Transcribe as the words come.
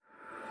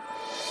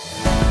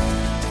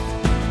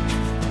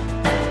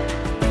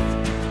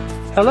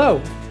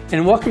Hello,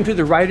 and welcome to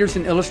the Writers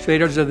and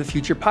Illustrators of the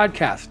Future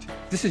podcast.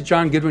 This is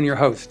John Goodwin, your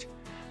host.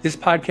 This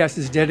podcast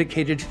is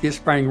dedicated to the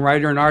aspiring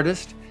writer and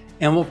artist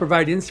and will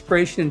provide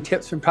inspiration and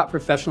tips from top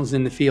professionals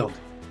in the field.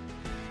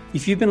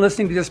 If you've been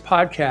listening to this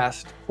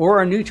podcast or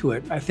are new to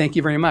it, I thank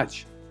you very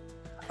much.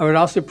 I would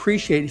also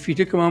appreciate if you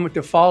took a moment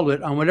to follow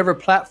it on whatever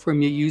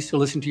platform you use to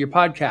listen to your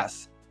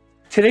podcasts.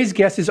 Today's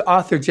guest is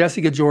author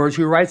Jessica George,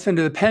 who writes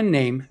under the pen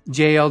name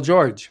J.L.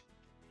 George.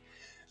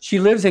 She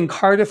lives in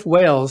Cardiff,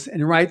 Wales,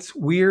 and writes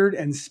weird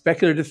and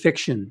speculative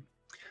fiction.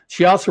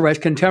 She also writes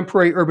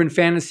contemporary urban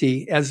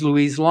fantasy as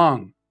Louise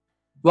Long.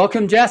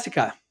 Welcome,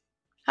 Jessica.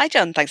 Hi,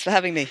 John. Thanks for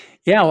having me.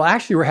 Yeah, well,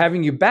 actually, we're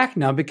having you back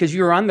now because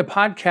you were on the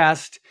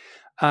podcast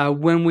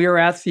when we were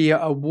at the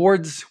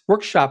awards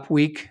workshop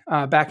week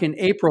back in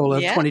April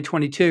of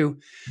 2022.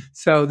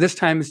 So this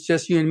time it's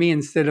just you and me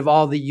instead of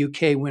all the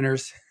UK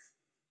winners.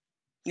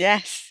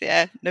 Yes,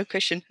 yeah, no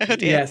cushion. Oh,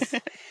 dear. Yes.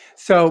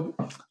 So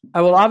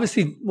I will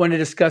obviously want to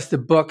discuss the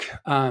book,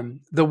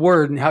 The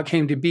Word, and how it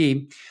came to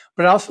be,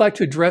 but I'd also like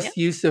to address the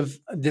use of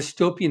a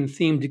dystopian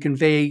theme to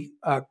convey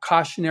a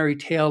cautionary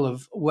tale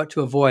of what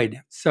to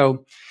avoid.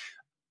 So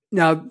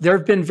now there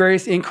have been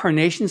various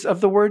incarnations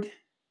of The Word.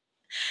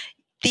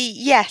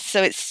 Yes,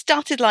 so it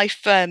started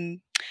life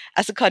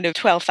as a kind of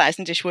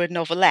 12,000-ish word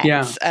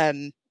novelette,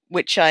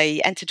 which I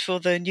entered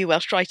for the New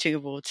Welsh Writing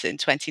Awards in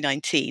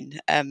 2019.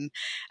 And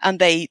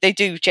they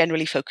do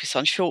generally focus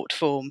on short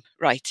form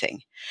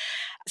writing.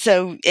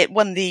 So it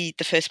won the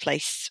first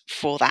place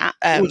for that.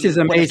 Which is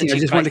amazing. I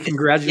just want to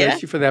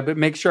congratulate you for that, but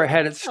make sure I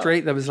had it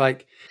straight. That was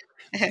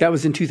that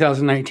was in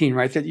 2019,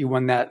 right? That you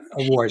won that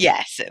award.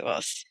 Yes, it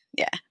was.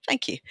 Yeah,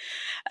 thank you.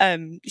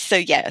 So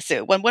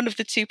it won one of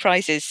the two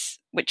prizes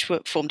which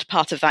formed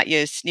part of that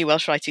year's New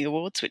Welsh Writing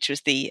Awards, which was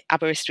the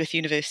Aberystwyth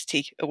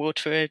University Award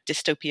for a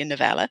Dystopian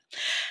Novella.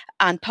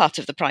 And part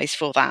of the prize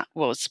for that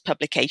was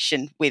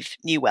publication with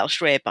New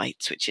Welsh Rare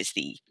Bites, which is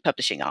the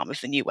publishing arm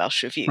of the New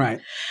Welsh Review.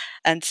 Right.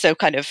 And so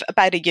kind of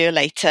about a year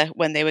later,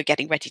 when they were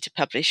getting ready to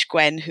publish,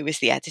 Gwen, who is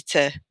the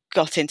editor,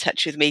 got in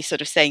touch with me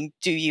sort of saying,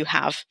 do you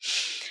have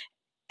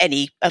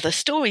any other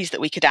stories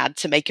that we could add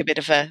to make a bit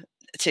of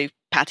to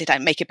pad it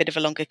out, make a bit of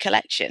a longer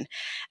collection?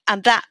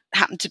 And that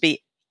happened to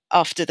be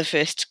after the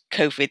first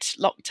COVID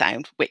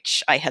lockdown,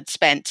 which I had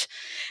spent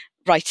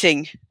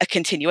writing a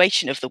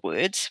continuation of The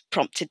Words,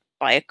 prompted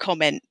by a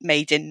comment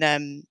made in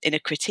a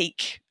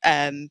critique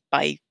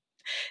by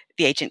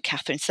the agent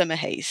Catherine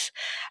Summerhayes.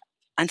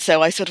 And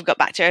so I sort of got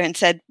back to her and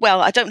said,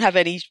 well, I don't have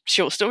any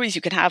short stories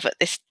you can have at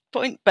this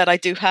point, but I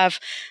do have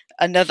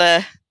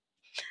another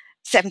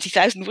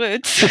 70,000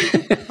 words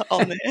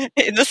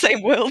in the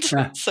same world.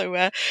 Yeah.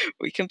 So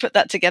we can put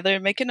that together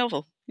and make a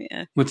novel.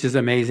 Yeah. Which is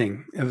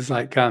amazing. It was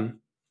like,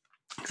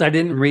 because I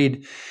didn't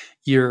read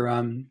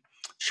your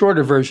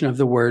shorter version of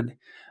The Word,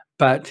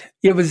 but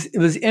it was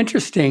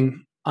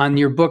interesting on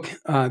your book,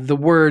 The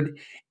Word.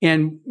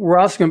 And we're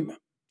also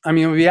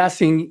we'll be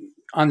asking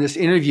on this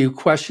interview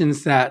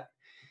questions that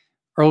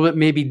are a little bit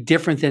maybe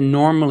different than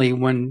normally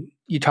when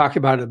you talk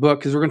about a book,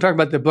 because we're going to talk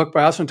about the book,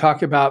 but I also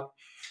talk about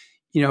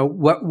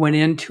what went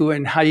into it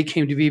and how you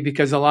came to be,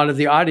 because a lot of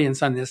the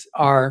audience on this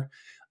are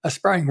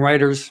aspiring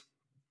writers,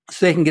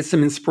 so they can get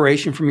some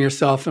inspiration from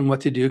yourself and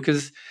what to do,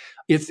 because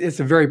it's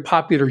a very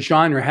popular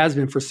genre, has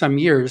been for some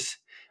years,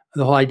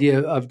 the whole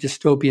idea of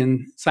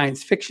dystopian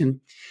science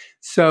fiction.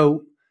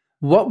 So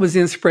what was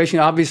the inspiration?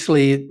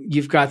 Obviously,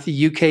 you've got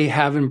the UK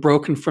having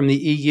broken from the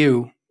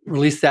EU, or at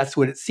least that's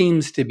what it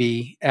seems to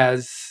be,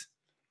 as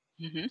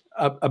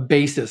a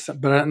basis.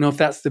 But I don't know if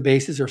that's the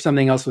basis or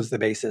something else was the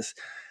basis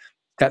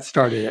that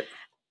started it.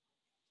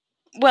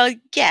 Well,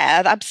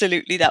 yeah,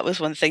 absolutely. That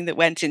was one thing that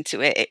went into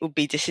it. It would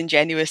be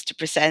disingenuous to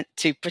pretend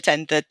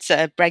that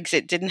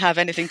Brexit didn't have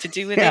anything to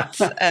do with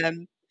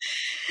it.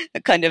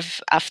 Kind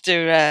of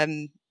after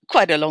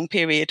quite a long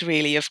period,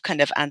 really, of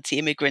kind of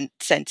anti-immigrant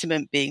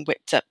sentiment being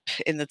whipped up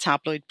in the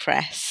tabloid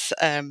press,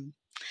 and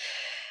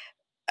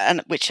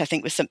which I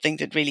think was something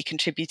that really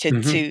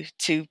contributed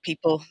to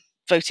people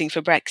voting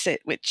for Brexit,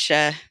 which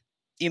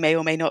you may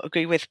or may not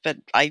agree with, but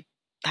I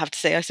have to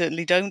say I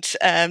certainly don't.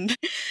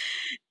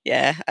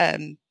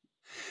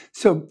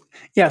 So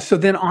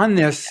then on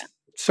this,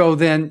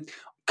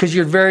 because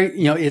you're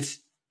very,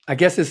 I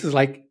guess this is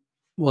it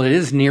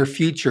is near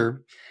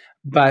future,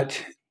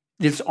 but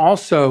it's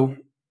also,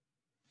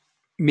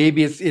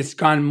 maybe it's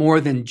gone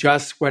more than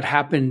just what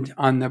happened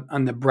on the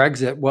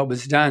Brexit, what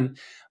was done,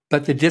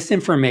 but the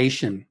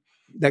disinformation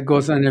that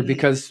goes on there,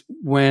 because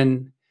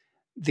when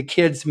the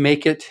kids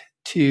make it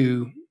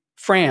to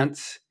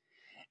France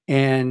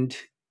and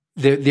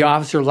the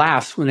officer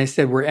laughs when they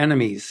said we're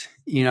enemies,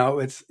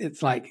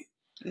 it's like,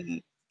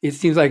 it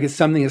seems like it's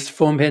something that's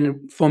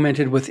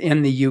fomented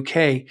within the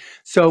UK.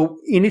 So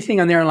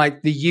anything on there,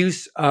 like the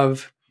use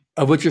of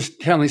what you're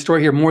telling the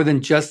story here, more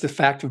than just the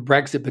fact of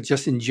Brexit, but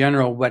just in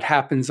general, what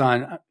happens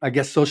on, I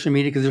guess, social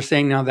media, because they're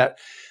saying now that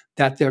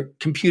their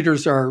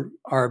computers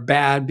are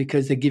bad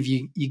because they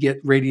you get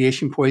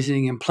radiation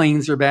poisoning, and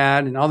planes are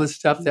bad, and all this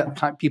stuff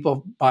that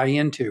people buy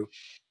into.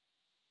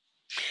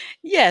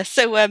 Yeah.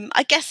 So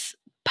I guess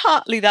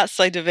partly that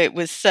side of it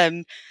was,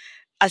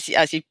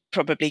 as you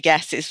probably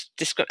guess, is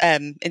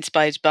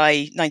inspired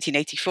by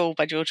 1984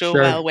 by George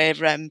Orwell, Sure. where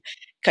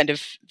kind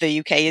of the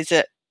UK is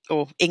at,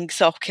 or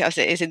INGSOC as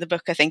it is in the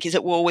book, I think, is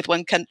at war with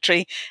one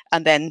country,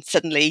 and then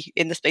suddenly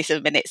in the space of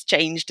a minute it's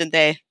changed and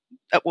they're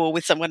at war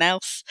with someone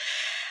else.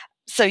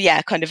 So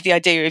yeah, kind of the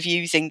idea of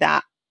using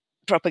that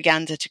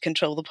propaganda to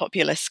control the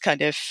populace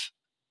kind of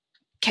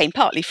came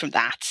partly from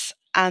that.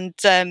 And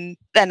then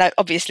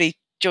obviously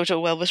George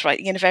Orwell was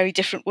writing in a very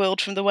different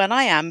world from the one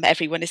I am.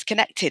 Everyone is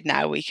connected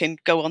now. We can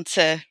go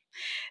onto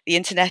the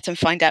internet and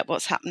find out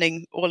what's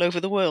happening all over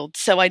the world.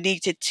 So I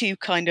needed to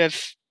kind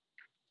of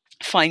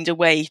find a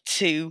way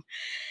to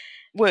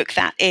work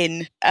that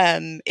in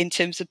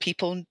terms of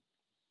people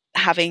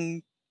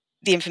having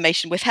the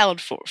information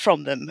withheld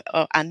from them,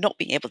 and not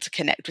being able to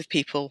connect with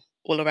people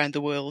all around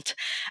the world,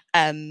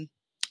 and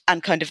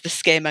kind of the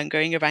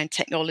scaremongering around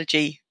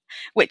technology,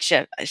 which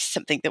is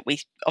something that we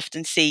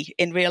often see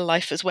in real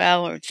life as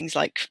well, or things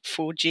like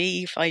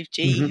 4G,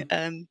 5G.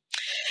 Mm-hmm.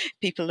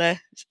 People are,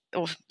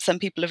 or some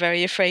people are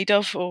very afraid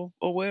of, or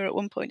were at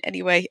one point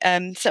anyway.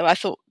 So I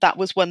thought that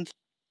was one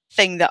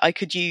thing that I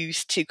could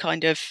use to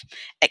kind of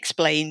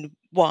explain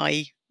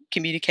why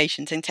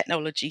communications and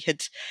technology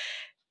had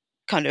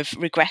kind of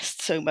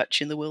regressed so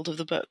much in the world of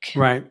the book.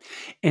 Right.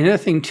 And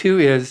another thing too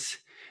is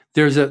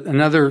there's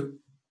another,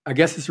 I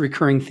guess it's a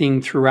recurring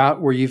theme throughout,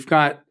 where you've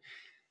got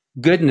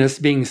goodness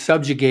being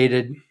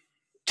subjugated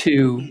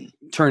to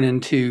turn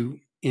into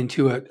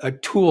a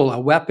tool, a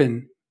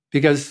weapon,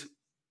 because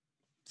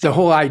the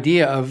whole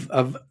idea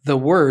of the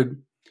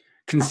word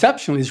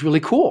conceptually is really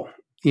cool.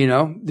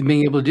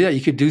 Being able to do that,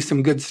 you could do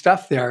some good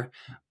stuff there,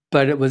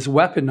 but it was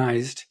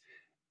weaponized,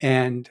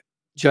 and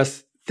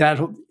just that,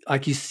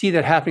 like, you see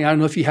that happening. I don't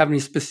know if you have any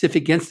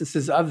specific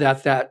instances of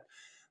that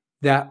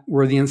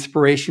were the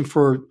inspiration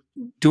for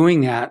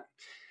doing that.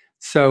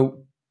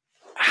 So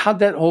how'd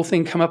that whole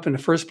thing come up in the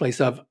first place,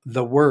 of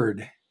the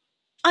word?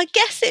 I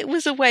guess it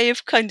was a way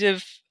of kind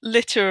of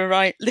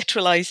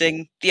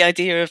literalizing the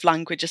idea of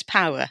language as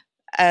power.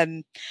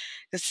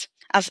 Because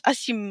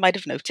as you might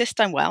have noticed,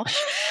 I'm Welsh,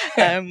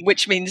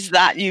 which means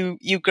that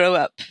you grow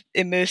up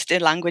immersed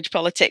in language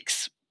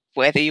politics,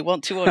 whether you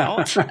want to or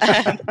not.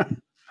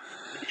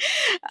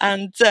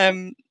 And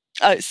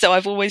so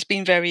I've always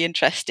been very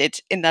interested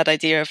in that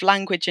idea of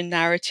language and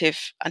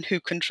narrative, and who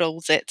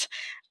controls it,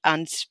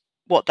 and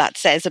what that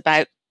says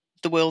about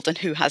the world and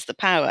who has the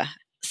power.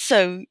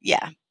 So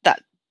yeah,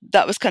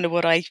 that was kind of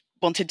what I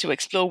wanted to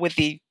explore with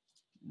the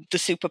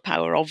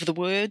superpower of the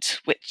word,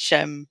 which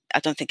I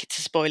don't think it's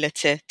a spoiler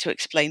to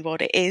explain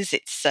what it is.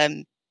 It's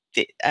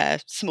a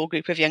small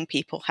group of young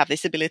people have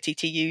this ability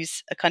to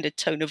use a kind of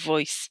tone of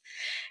voice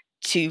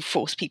to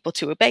force people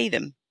to obey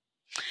them.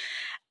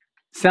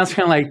 Sounds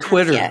kind of like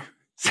Twitter. Yeah.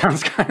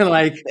 Sounds kind of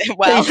like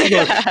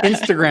Facebook,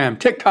 Instagram,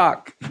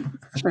 TikTok.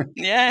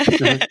 Yeah.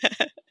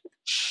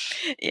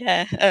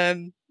 Yeah.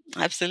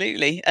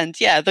 Absolutely. And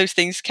yeah, those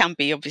things can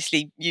be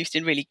obviously used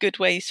in really good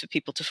ways for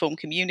people to form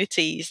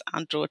communities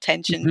and draw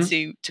attention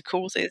to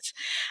causes.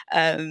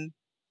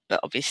 But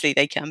obviously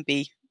they can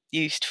be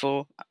used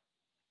for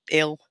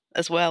ill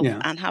as well,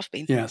 and have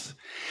been. Yes.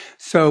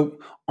 So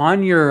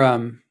on your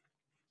on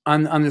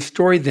the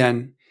story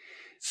then,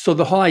 so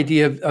the whole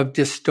idea of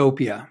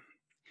dystopia.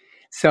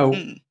 So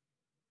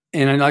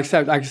and like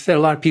I said, a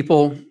lot of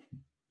people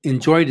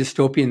enjoy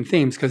dystopian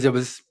themes because it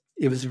was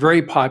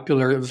very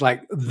popular. It was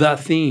like the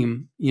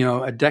theme,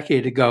 a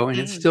decade ago, and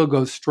it still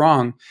goes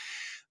strong.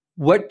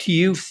 What do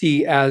you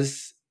see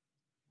as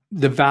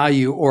the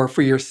value, or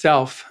for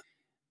yourself,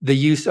 the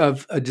use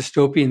of a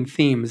dystopian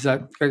theme? Is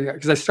that,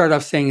 because I started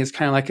off saying it's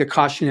kind of like a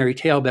cautionary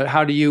tale, but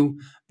how do you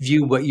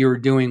view what you're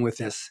doing with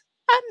this?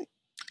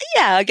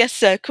 Yeah, I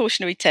guess a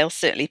cautionary tale is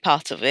certainly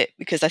part of it,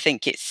 because I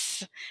think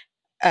it's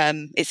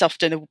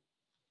often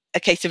a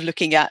case of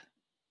looking at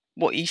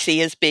what you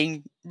see as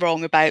being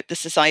wrong about the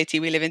society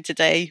we live in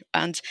today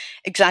and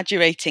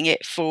exaggerating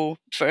it for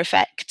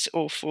effect,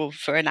 or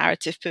for a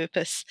narrative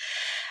purpose.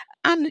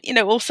 And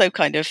also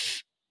kind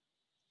of,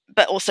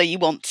 but also you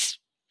want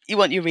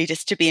your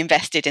readers to be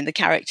invested in the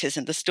characters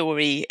and the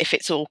story. If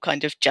it's all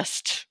kind of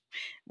just,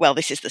 well,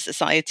 this is the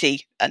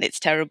society and it's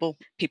terrible,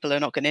 people are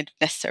not going to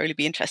necessarily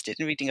be interested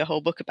in reading a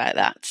whole book about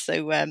that.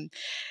 So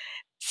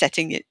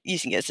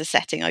using it as a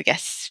setting, I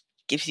guess,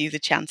 gives you the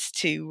chance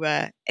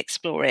to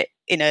explore it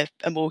in a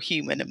more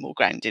human and more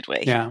grounded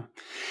way. Yeah.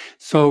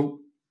 So,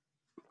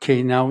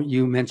 okay, now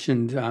you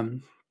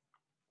mentioned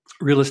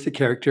realistic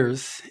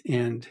characters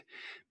and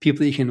people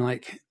that you can,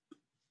 like,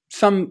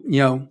 some,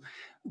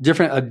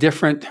 a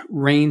different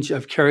range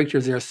of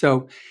characters there.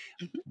 So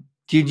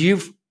did you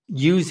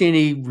use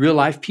any real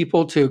life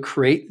people to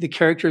create the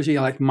characters?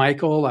 Like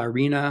Michael,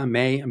 Irina,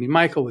 May? I mean,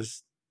 Michael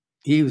was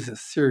a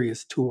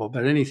serious tool,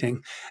 but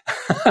anything.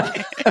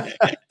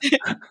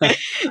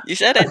 You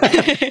said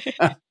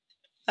it.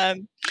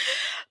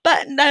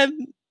 But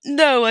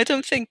no, I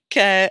don't think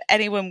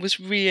anyone was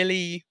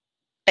really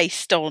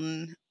based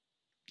on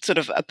sort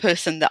of a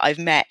person that I've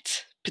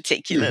met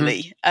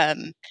particularly,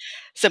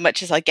 so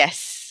much as, I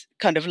guess,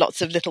 kind of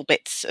lots of little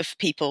bits of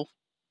people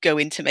go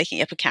into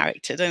making up a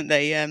character, don't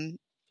they?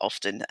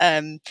 Often.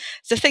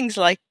 So things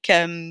like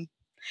the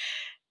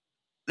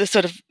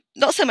sort of,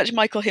 not so much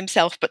Michael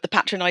himself, but the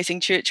patronising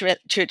church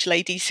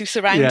ladies who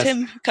surround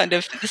him. Kind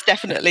of, there's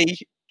definitely,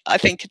 I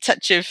think, a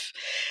touch of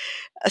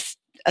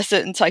a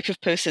certain type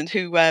of person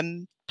who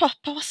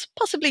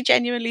possibly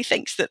genuinely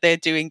thinks that they're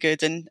doing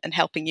good and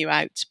helping you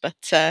out,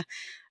 but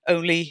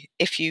only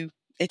if you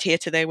adhere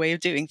to their way of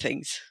doing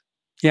things.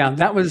 Yeah,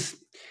 that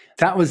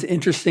was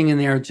interesting in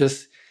there.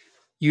 Just,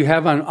 you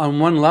have on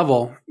one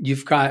level,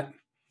 you've got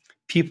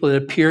people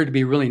that appear to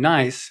be really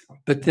nice,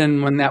 but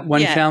then when that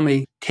one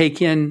family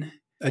take in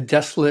a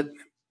desolate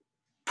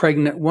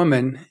pregnant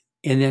woman,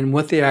 and then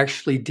what they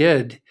actually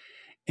did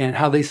and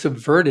how they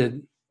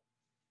subverted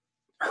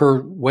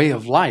her way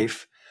of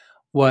life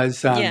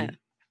was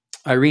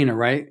Irina,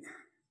 right?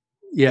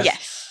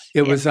 Yes.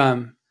 It was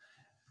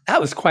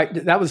that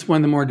was one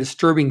of the more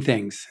disturbing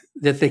things,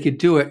 that they could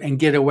do it and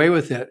get away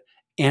with it,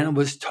 and it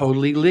was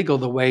totally legal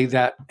the way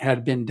that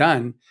had been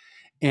done,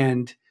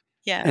 and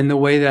the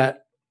way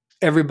that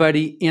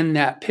everybody in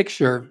that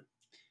picture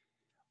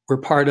were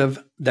part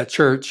of the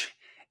church.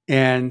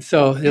 And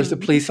so there's the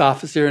police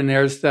officer, and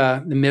there's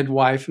the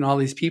midwife, and all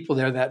these people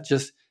there that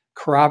just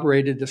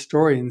corroborated the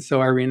story. And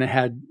so Irina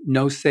had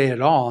no say at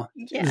all.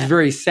 It was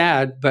very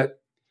sad, but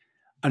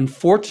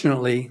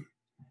unfortunately,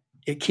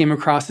 it came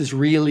across as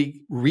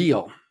really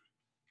real.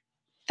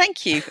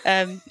 Thank you.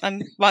 I'm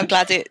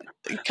glad it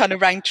kind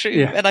of rang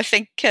true. And I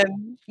think,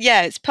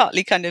 it's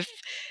partly kind of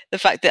the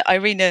fact that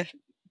Irina,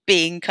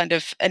 being kind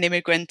of an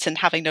immigrant and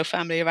having no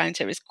family around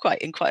her, is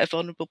in quite a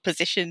vulnerable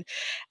position.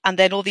 And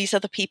then all these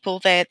other people,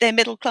 they're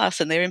middle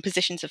class and they're in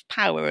positions of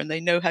power and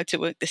they know how to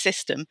work the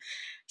system.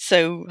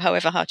 So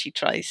however hard she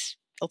tries,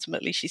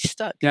 ultimately she's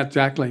stuck. Yeah,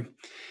 exactly.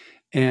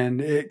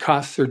 And it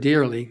costs her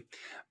dearly.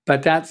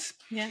 But that's,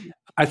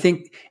 I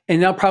think,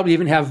 and they'll probably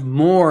even have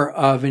more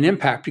of an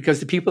impact, because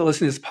the people that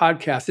listen to this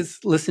podcast,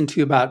 it's listened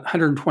to about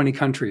 120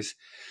 countries.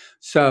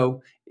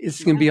 So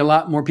it's going to be a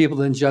lot more people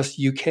than just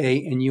UK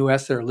and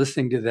US that are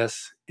listening to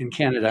this in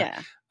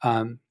Canada.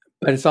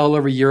 But it's all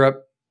over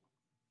Europe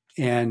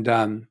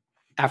and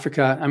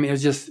Africa. I mean,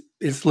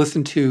 it's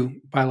listened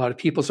to by a lot of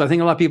people. So I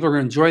think a lot of people are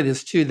going to enjoy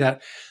this too,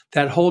 that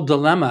whole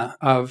dilemma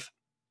of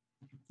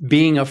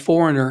being a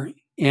foreigner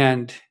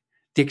and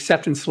the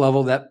acceptance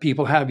level that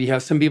people have. You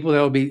have some people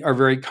that are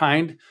very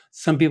kind.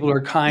 Some people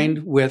are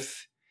kind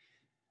with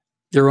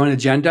their own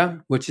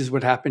agenda, which is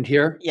what happened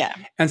here.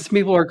 And some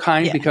people are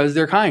kind because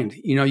they're kind.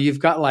 You know, you've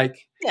got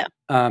like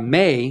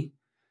May,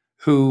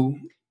 who,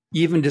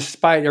 even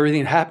despite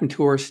everything that happened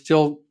to her,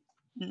 still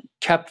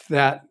kept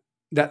that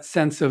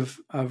sense of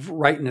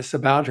rightness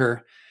about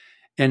her,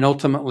 and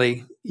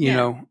ultimately, you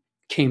know,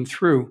 came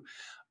through.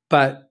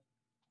 But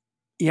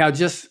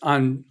just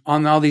on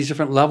all these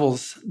different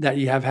levels that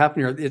you have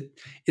happening here,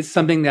 it's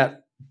something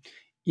that,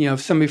 you know,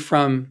 somebody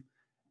from,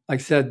 like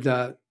I said,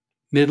 the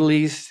Middle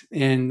East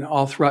and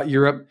all throughout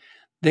Europe,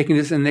 they can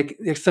just, and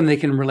it's something they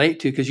can relate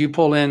to, because you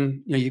pull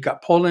in, you know, you've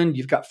got Poland,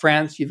 you've got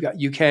France, you've got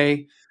UK,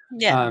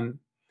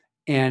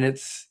 and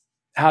it's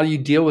how you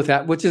deal with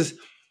that, which is,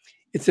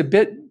 it's a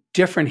bit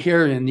different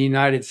here in the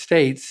United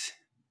States.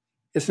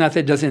 It's not that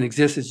it doesn't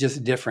exist; it's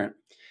just different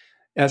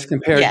as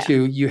compared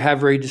to, you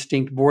have very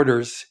distinct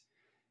borders.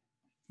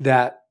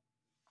 That,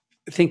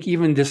 I think,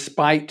 even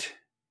despite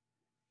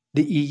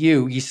the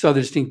EU, you still have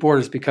the distinct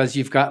borders, because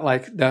you've got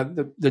like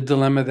the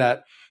dilemma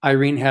that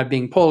Irene had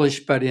being Polish,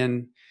 but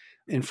in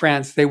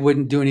France, they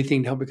wouldn't do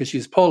anything to help because she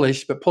was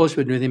Polish, but Polish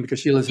wouldn't do anything because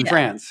she lives in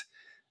France.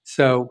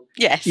 So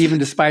even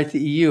despite the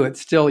EU,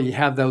 it's still, you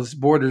have those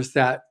borders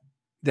that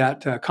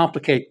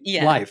complicate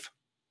life.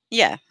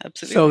 Yeah,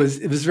 absolutely. So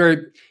it was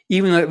very,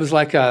 even though it was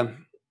like the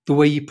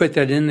way you put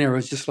that in there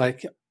was just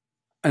like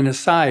an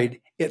aside,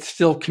 it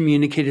still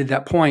communicated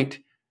that point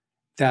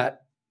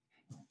that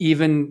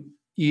even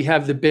you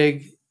have the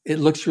big, it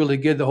looks really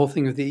good, the whole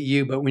thing with the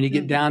EU, but when you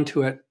get down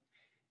to it,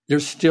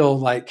 there's still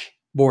like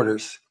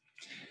borders.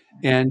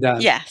 And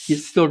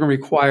it's still going to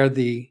require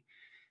the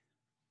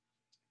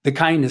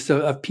kindness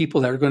of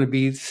people that are going to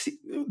be,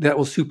 that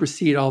will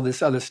supersede all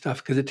this other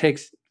stuff, because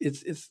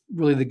it's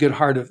really the good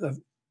heart of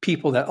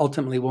people that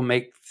ultimately will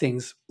make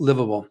things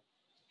livable.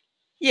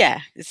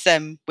 Yeah, it's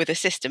with a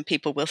system,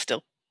 people will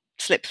still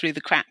slip through the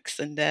cracks,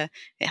 and it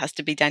has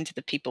to be down to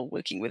the people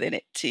working within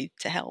it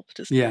to help.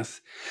 Yes.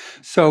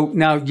 So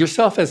now,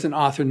 yourself as an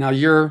author, now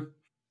your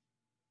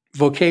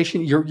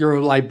vocation, you're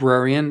a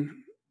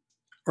librarian,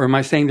 or am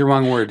I saying the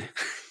wrong word?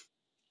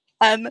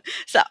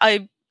 So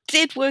I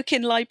did work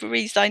in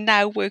libraries. I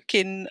now work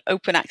in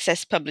open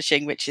access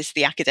publishing, which is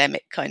the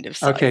academic kind of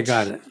side. Okay,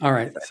 got it. All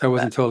right. So I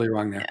wasn't totally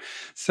wrong there.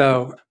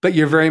 So, but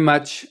you're very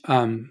much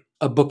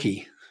a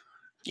bookie.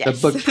 A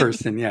book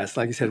person, yes,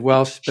 like you said,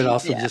 Welsh, but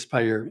also just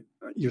by your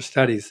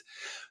studies.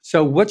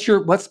 So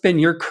what's been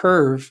your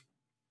curve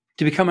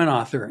to become an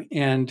author,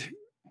 and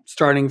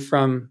starting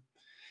from,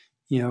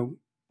 you know,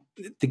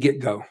 the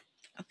get-go?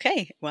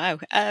 Okay, wow.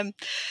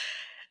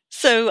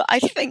 So I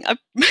think I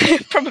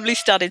probably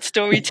started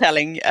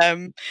storytelling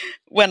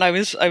when I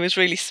was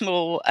really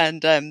small,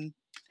 and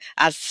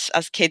as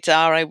kids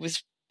are, I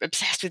was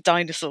obsessed with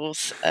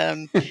dinosaurs.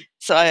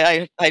 So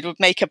I would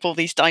make up all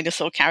these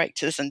dinosaur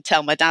characters and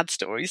tell my dad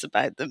stories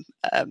about them.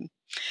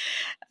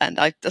 And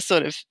I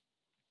sort of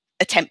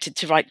attempted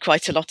to write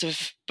quite a lot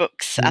of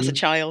books as a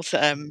child,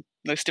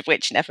 most of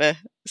which never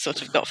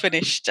sort of got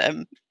finished.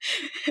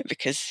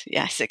 Because,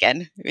 yes,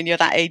 again, when you're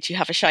that age, you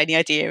have a shiny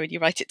idea and you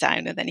write it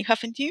down, and then you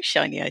have a new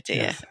shiny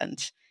idea. Yes.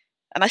 And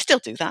I still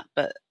do that,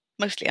 but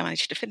mostly I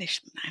managed to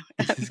finish them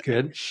now. This is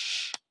good.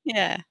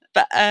 Yeah.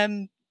 But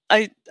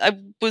I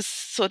was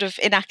sort of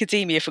in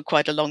academia for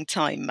quite a long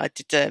time. I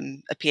did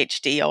a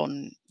PhD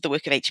on the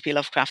work of H.P.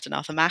 Lovecraft and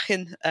Arthur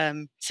Machen,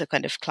 so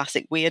kind of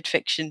classic weird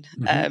fiction.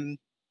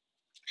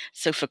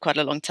 So for quite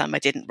a long time, I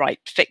didn't write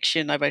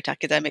fiction. I wrote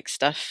academic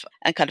stuff,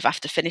 and kind of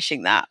after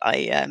finishing that,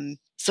 I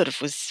sort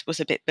of was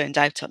a bit burned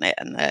out on it,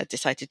 and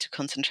decided to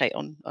concentrate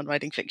on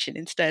writing fiction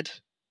instead.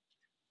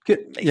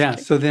 Good. Yeah.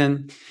 So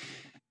then,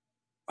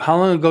 how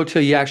long ago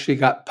till you actually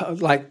got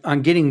like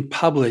on getting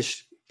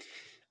published?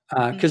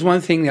 Because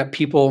one thing that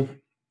people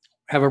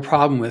have a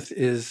problem with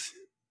is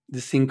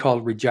this thing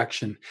called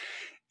rejection.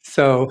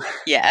 So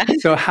yeah.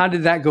 So how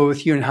did that go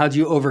with you, and how did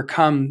you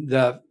overcome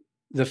the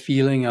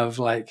feeling of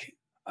like,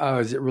 oh,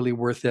 is it really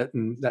worth it,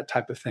 and that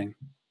type of thing?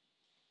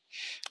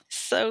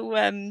 So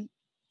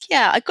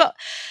yeah, I got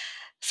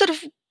sort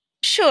of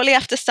shortly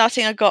after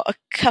starting, I got a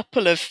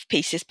couple of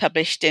pieces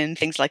published in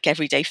things like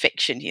Everyday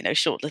Fiction,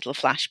 short little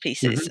flash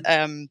pieces.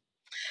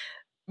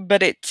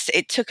 But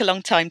it took a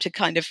long time to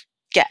kind of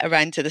get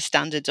around to the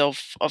standard of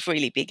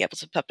really being able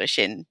to publish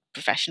in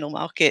professional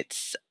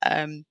markets.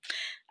 And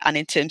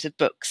in terms of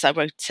books, I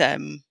wrote a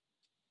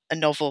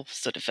novel,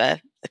 sort of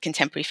a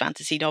contemporary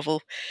fantasy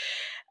novel,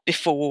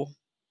 before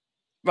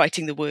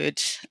writing The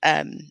Word,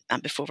 and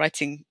before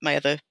writing my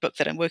other book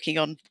that I'm working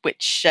on,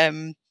 which,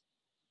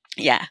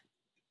 yeah,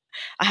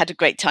 I had a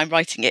great time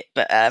writing it,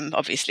 but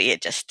obviously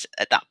it just,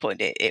 at that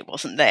point, it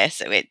wasn't there.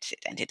 So it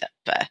ended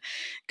up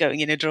going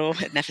in a drawer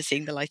and never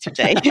seeing the light of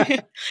day.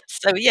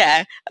 So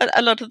yeah,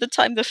 a lot of the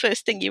time, the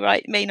first thing you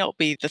write may not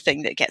be the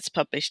thing that gets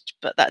published,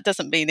 but that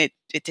doesn't mean it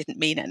didn't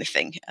mean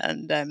anything.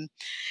 And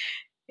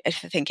I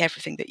think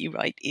everything that you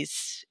write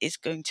is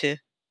going to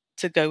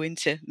go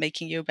into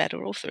making you a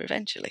better author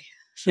eventually.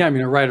 So, yeah, I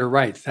mean, a writer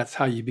writes. That's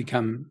how you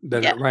become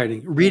better at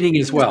writing. Reading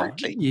as well.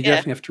 Exactly. You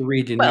definitely have to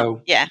read to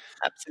know. Yeah,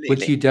 absolutely.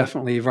 Which you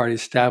definitely have already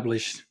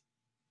established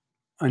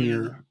on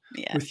your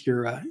with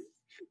your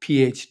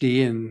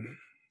PhD and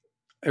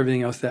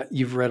everything else, that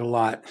you've read a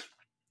lot.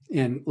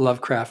 And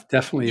Lovecraft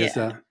definitely is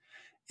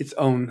its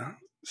own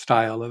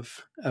style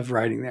of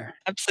writing there.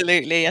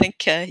 Absolutely. I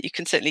think you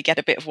can certainly get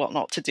a bit of what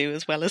not to do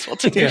as well as what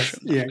to do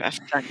from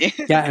Lovecraft, can't you?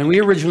 Yeah, and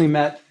we originally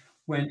met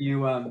when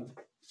you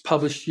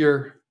published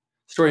your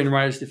story in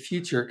Writers of the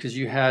Future, because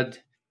you had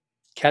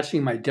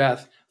Catching My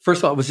Death.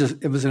 First of all,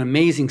 it was an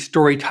amazing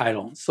story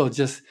title. So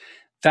just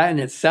that in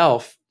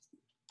itself,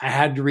 I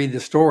had to read the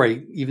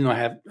story, even though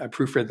I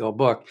proofread the whole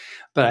book.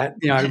 But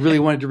I really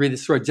wanted to read the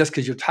story just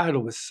because your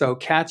title was so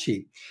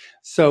catchy.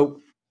 So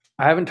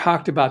I haven't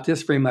talked about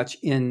this very much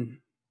in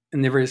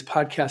the various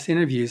podcast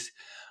interviews.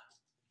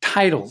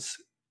 Titles.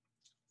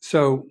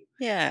 So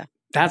yeah,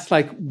 that's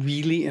like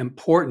really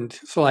important.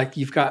 So like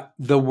you've got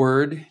The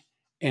Word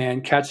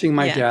and Catching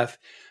My Death.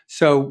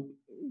 So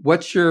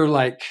what's your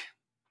like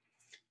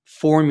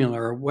formula,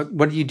 or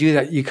what do you do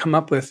that you come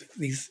up with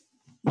these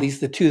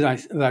the two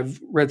that I've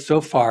read so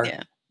far?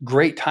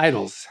 Great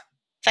titles.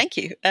 Thank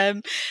you.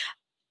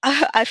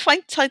 I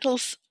find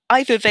titles,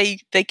 either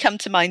they come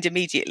to mind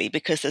immediately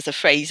because there's a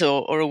phrase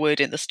or a word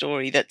in the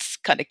story that's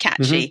kind of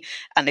catchy,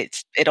 and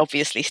it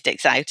obviously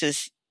sticks out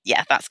as,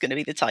 that's going to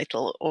be the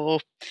title, or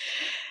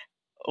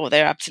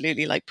they're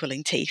absolutely like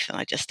pulling teeth, and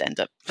I just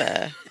end up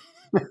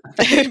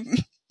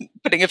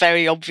putting a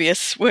very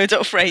obvious word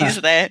or phrase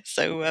there.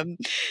 So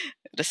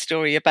the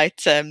story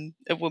about a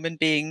woman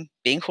being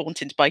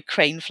haunted by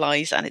crane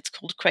flies, and it's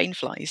called Crane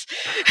Flies.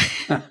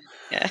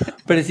 Yeah.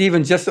 But it's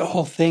even just the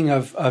whole thing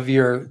of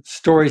your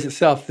stories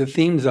itself, the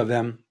themes of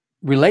them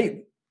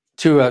relate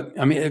to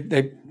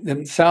they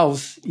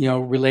themselves,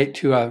 relate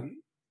to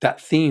that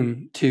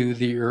theme to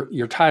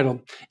your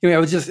title.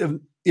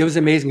 It was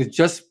amazing.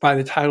 Just by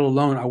the title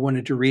alone, I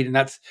wanted to read, and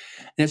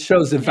it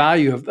shows the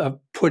value of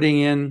putting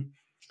in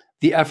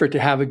the effort to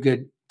have a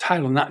good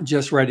title, not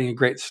just writing a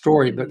great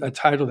story, but a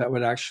title that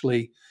would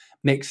actually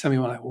make somebody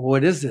like, well,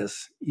 what is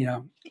this?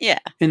 Yeah.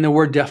 And The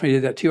Word definitely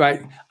did that too.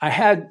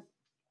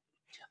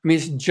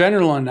 It's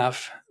general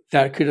enough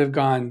that it could have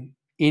gone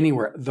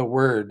anywhere, The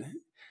Word,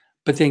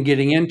 but then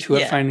getting into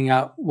it, finding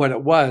out what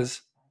it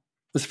was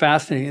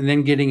fascinating. And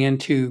then getting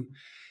into,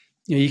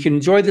 you can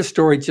enjoy the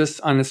story just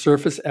on the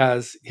surface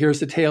as here's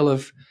the tale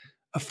of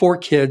 4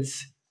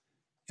 kids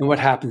and what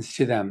happens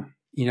to them,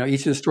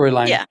 each of the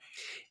storyline. Yeah.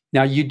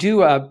 Now you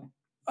do a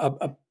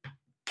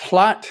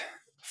plot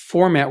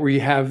format where you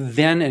have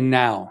then and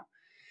now.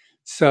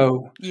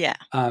 So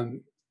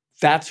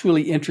that's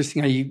really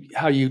interesting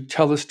how you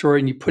tell the story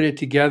and you put it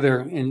together,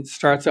 and it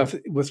starts off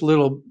with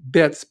little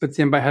bits, but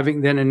then by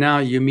having then and now,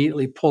 you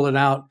immediately pull it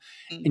out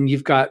and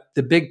you've got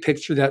the big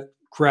picture that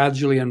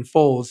gradually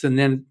unfolds. And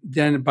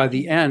then by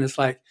the end, it's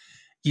like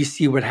you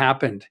see what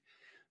happened.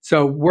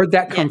 So where'd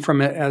that come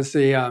from as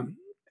a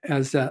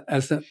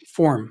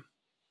form?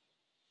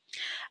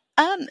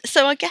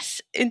 So I guess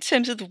in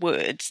terms of the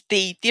words,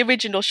 the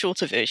original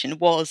shorter version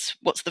was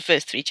what's the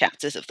first 3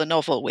 chapters of the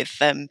novel, with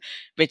Ridian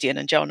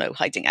and Jono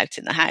hiding out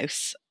in the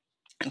house,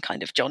 and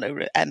kind of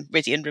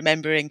Ridian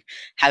remembering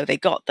how they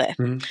got there.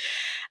 Mm-hmm.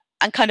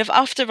 And kind of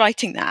after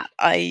writing that,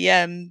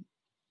 I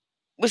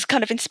was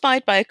kind of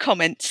inspired by a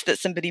comment that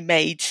somebody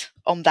made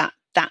on that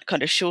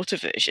kind of shorter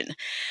version,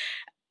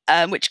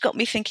 which got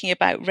me thinking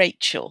about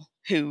Rachel,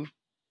 who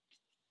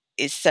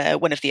is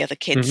one of the other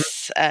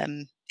kids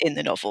in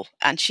the novel,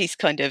 and she's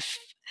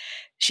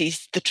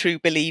the true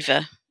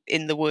believer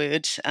in the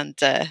word and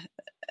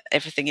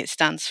everything it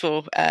stands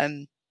for.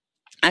 And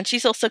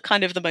she's also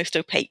kind of the most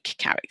opaque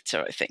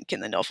character, I think, in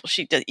the novel.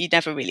 You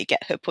never really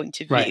get her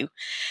point of view.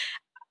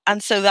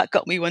 And so that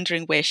got me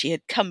wondering where she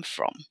had come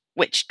from,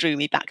 which drew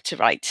me back to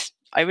write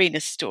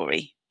Irina's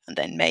story and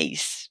then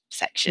May's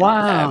section.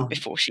 Wow.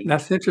 Before she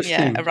That's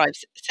interesting.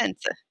 arrives at the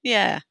centre.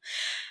 Yeah.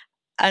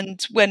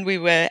 And when we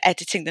were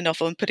editing the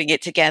novel and putting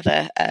it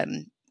together,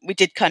 we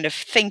did kind of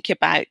think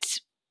about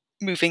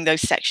moving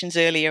those sections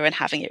earlier and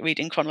having it read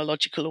in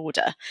chronological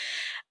order.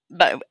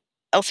 But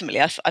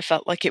ultimately, I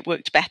felt like it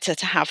worked better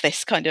to have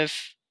this kind of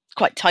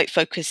quite tight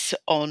focus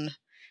on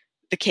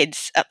the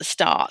kids at the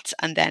start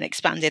and then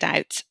expand it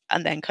out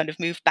and then kind of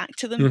move back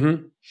to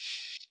them.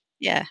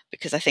 Yeah,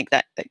 because I think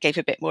that gave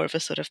a bit more of a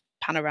sort of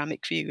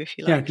panoramic view, if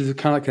you like. Yeah, because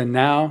it's kind of like a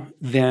now,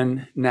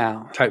 then,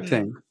 now type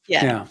thing.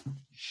 Yeah.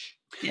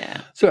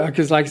 So,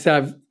 because like I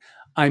said,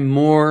 I'm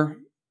more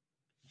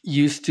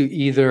used to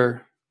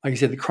either, like I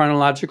said, the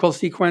chronological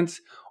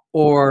sequence,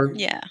 or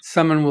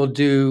someone will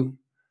do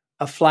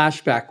a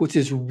flashback, which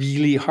is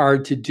really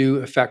hard to do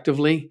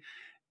effectively,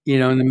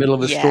 in the middle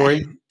of a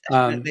story.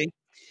 Definitely.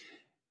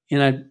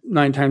 And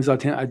 9 times out of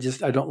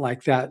 10, I don't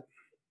like that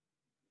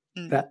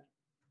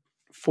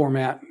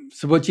format.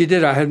 So what you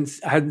did, I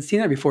hadn't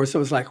seen that before. So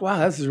it was like, wow,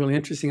 this is really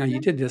interesting how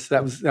you did this.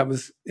 That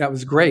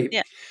was great.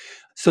 Yeah.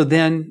 So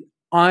then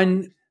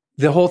on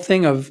the whole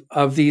thing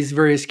of these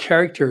various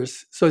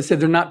characters, so I said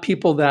they're not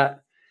people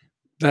that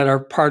are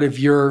part of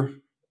your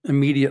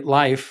immediate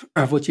life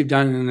of what you've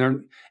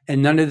done,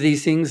 and none of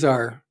these things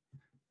are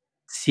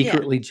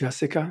secretly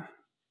Jessica.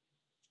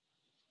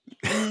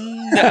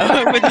 No,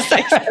 I wouldn't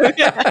say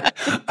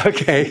so.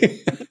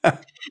 Okay.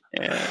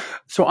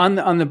 So on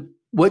the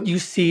what you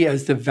see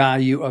as the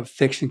value of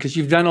fiction, because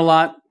you've done a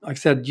lot, like I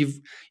said, you've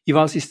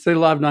obviously studied a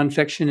lot of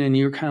nonfiction, and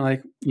you're kind of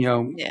like,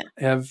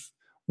 have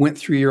went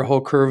through your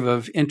whole curve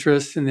of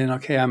interest, and then,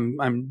 okay,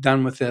 I'm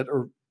done with it,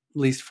 or at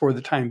least for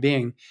the time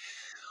being.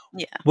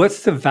 Yeah.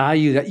 What's the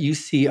value that you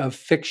see of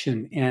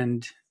fiction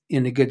and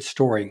in a good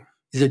story?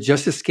 Is it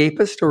just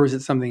escapist, or is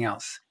it something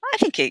else? I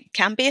think it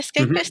can be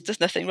escapist. There's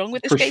nothing wrong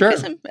with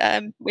escapism.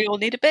 Sure. We all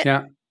need a bit.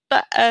 Yeah.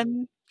 But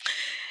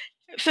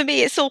for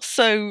me, it's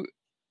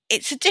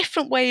a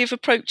different way of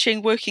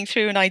approaching working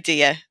through an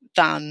idea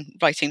than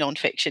writing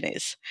nonfiction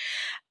is.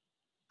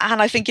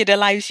 And I think it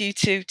allows you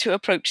to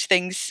approach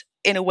things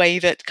in a way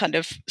that kind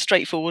of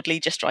straightforwardly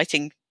just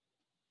writing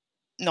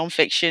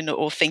nonfiction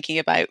or thinking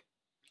about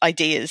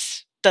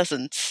ideas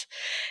doesn't.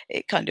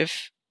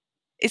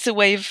 It's a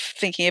way of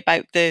thinking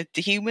about the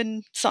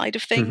human side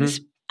of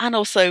things. And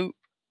also,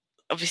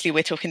 obviously,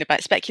 we're talking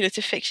about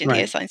speculative fiction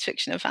here, science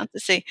fiction and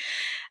fantasy.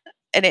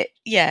 And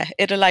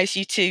it allows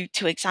you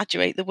to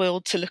exaggerate the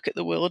world, to look at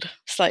the world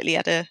slightly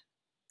at a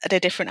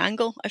different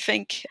angle, I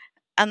think.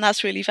 And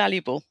that's really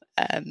valuable.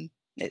 I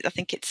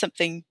think it's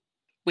something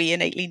we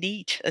innately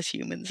need as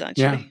humans,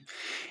 actually. Yeah.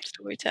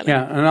 Storytelling.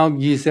 Yeah, and I'll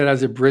use that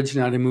as a bridge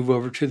now to move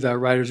over to the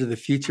Writers of the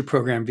Future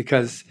program,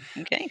 because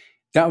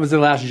that was the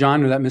last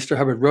genre that Mr.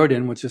 Hubbard wrote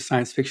in, which is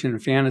science fiction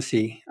and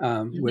fantasy,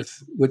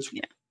 which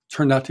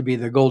turned out to be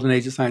the golden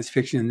age of science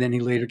fiction. And then he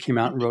later came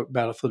out and wrote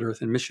Battlefield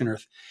Earth and Mission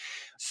Earth.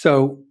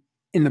 So,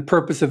 in the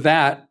purpose of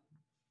that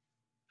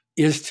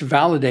is to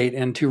validate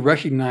and to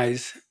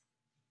recognize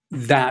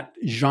that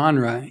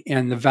genre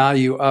and the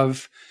value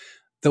of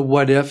the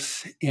what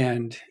ifs,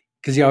 and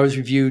because he always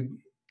reviewed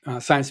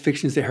science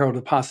fiction as the herald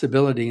of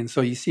possibility. And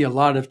so you see a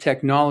lot of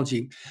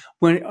technology.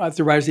 When at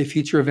the Writers of the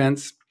Future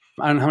events,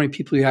 I don't know how many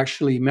people you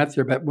actually met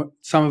there, but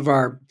some of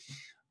our,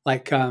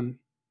 like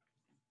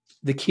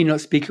the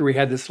keynote speaker we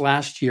had this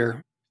last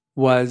year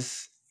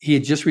he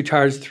had just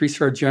retired as a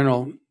 3-star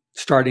general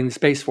starting the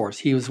Space Force.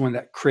 He was the one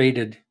that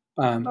created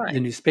the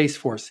new Space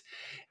Force.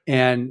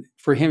 And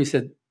for him, he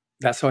said,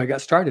 that's how I got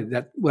started.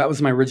 That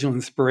was my original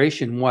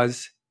inspiration,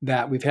 was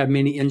that we've had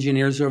many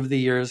engineers over the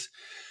years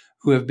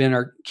who have been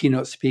our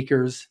keynote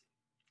speakers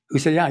who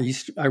said,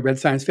 I read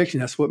science fiction.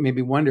 That's what made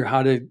me wonder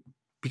how to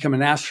become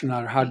an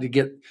astronaut, or how to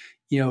get,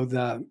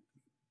 the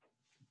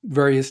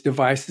various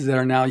devices that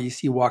are now you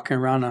see walking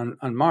around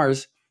on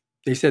Mars.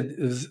 they said it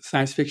was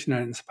science fiction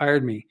that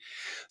inspired me.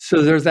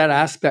 So there's that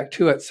aspect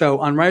to it. So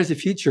on Writers of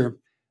the Future,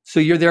 so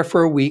you're there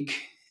for a week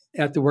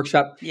at the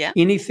workshop. Yeah.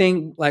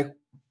 Anything like,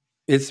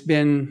 it's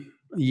been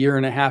a year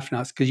and a half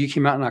now, because you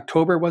came out in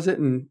October, was it,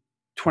 in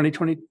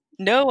 2020?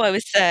 No, I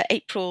was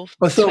April.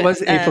 Oh, so it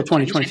was April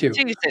 2022.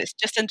 So it's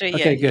just under a year.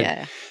 Okay, good.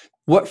 Yeah.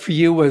 What for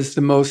you was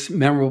the most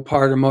memorable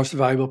part or most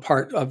valuable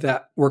part of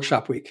that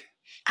workshop week?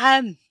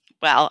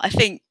 Well, I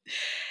think,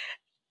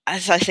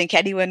 as I think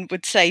anyone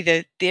would say,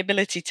 the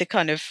ability to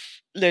kind of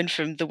learn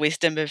from the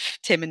wisdom of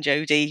Tim and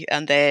Jodie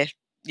and their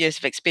years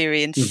of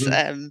experience.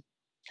 Mm-hmm.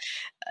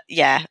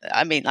 Yeah,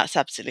 I mean, that's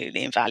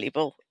absolutely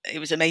invaluable. It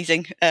was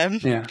amazing.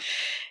 Yeah.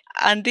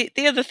 And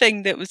the other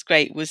thing that was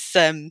great was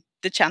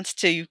the chance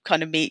to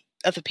kind of meet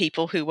other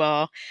people who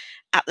are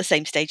at the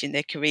same stage in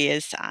their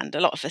careers, and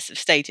a lot of us have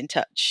stayed in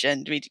touch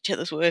and read each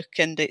other's work,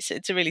 and it's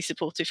a really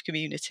supportive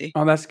community.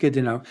 Oh, that's good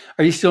to know.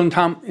 Are you still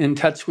in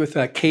touch with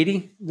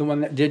Katie, the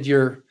one that did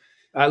your?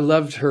 I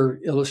loved her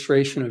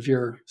illustration of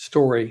your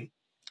story.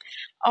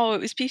 Oh, it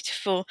was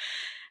beautiful.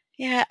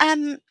 Yeah.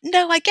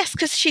 No, I guess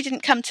because she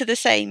didn't come to the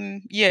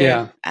same year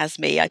Yeah. as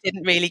me, I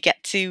didn't really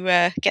get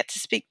to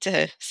speak to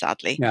her,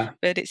 sadly. Yeah.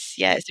 But it's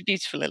a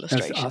beautiful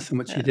illustration. That's awesome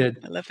what she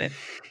did. I love it.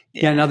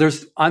 Yeah. Now,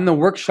 there's on the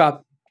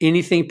workshop,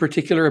 anything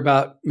particular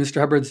about Mr.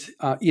 Hubbard's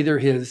either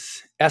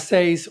his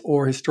essays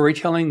or his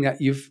storytelling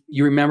that you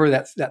remember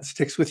that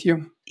sticks with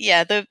you?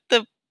 Yeah. The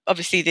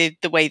obviously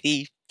the way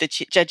the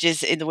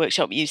judges in the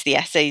workshop use the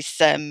essays,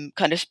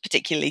 kind of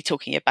particularly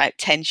talking about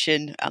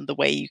tension and the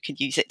way you can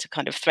use it to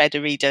kind of thread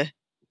a reader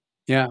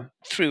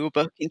through a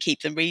book and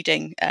keep them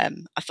reading.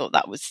 I thought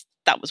that was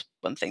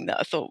one thing that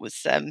I thought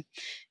was a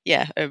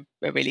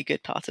really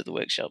good part of the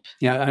workshop.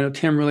 Yeah, I know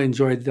Tim really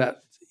enjoyed that.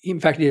 In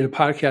fact, he did a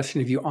podcast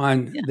interview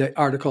on the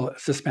article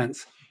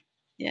Suspense.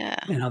 Yeah.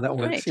 And how that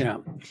works. Great.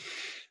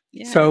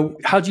 Yeah. So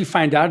how did you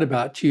find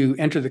out to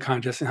enter the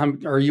contest?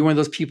 And are you one of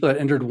those people that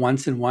entered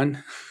once and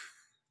won?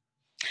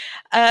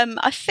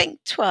 I think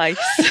twice.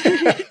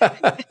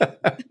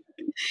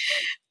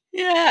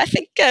 Yeah, I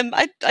think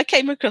I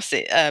came across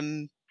it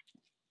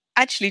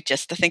actually I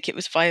think it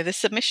was via the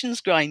submissions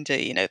grinder,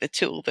 the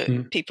tool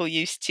that people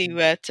use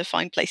to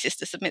find places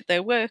to submit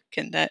their work,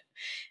 and that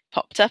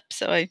popped up.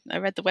 So I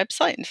read the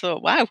website and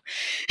thought, wow,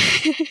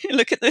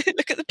 look at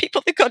the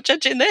people that got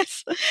judging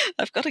this.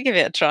 I've got to give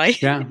it a try.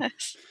 Yeah.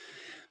 Yes.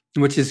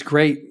 Which is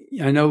great.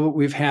 I know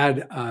we've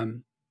had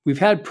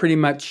pretty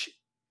much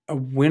a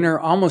winner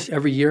almost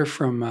every year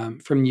from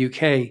the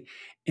UK,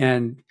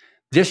 and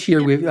this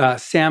year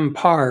we've Sam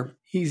Parr.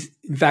 He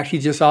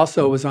just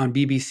also was on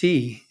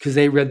BBC because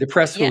they read the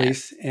press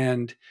release,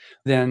 and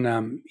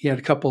then he had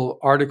a couple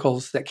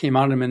articles that came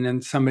out of him, and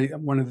then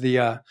one of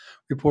the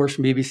reporters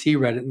from BBC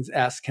read it and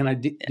asked, "Can I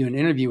do an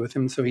interview with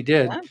him?" So he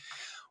did,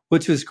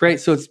 which was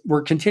great. So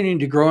we're continuing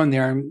to grow in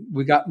there, and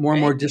we got more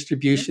and more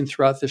distribution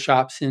throughout the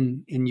shops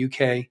in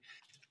UK.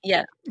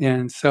 Yeah,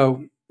 and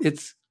so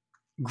it's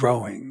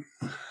growing.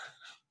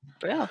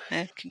 Well,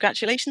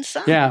 congratulations,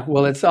 Sam. Yeah,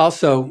 well, it's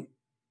also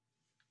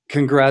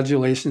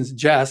congratulations,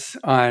 Jess,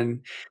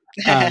 on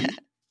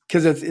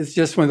because it's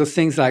just one of those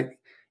things like,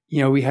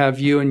 we have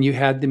you, and you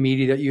had the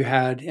media that you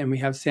had, and we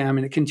have Sam,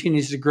 and it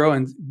continues to grow.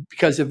 And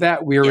because of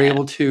that, we are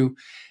able to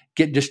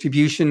get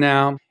distribution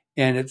now,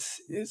 and it's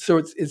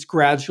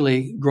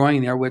gradually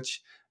growing there,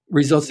 which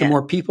results in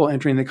more people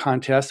entering the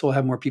contest. We'll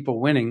have more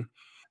people winning.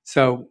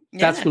 So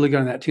that's really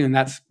good on that too. And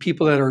that's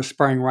people that are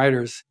aspiring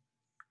writers.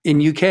 In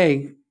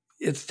UK,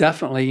 it's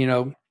definitely,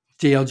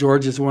 J.L.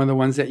 George is one of the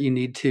ones that you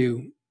need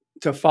to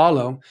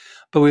follow,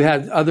 but we've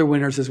had other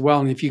winners as well.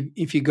 And if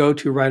you go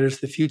to Writers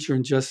of the Future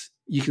and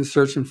you can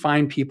search and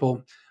find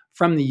people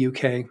from the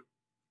UK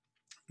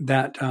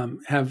that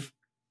have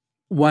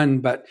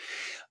won. But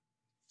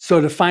so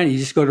to find it, you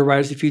just go to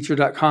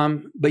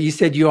writersofthefuture.com. But you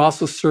said you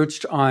also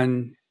searched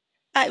on.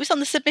 It was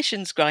on the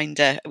submissions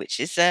grinder, which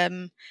is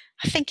I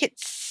think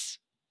it's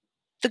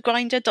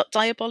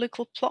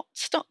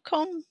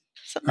thegrinder.diabolicalplots.com,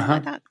 something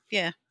like that.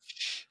 Yeah.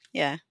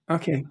 Yeah.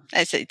 Okay.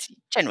 It's a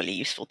generally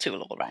useful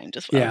tool all around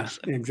as well. Yeah,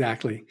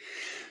 exactly.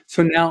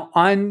 So now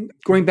on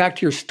going back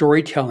to your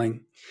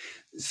storytelling.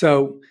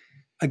 So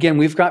again,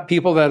 we've got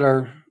people that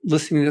are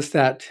listening to this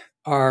that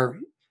are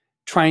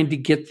trying to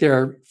get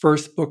their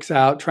first books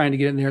out, trying to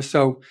get in there.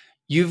 So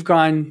you've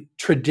gone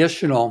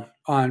traditional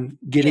on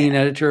getting an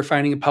editor,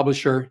 finding a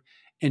publisher,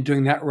 and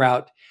doing that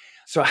route.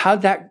 So how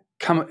did that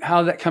come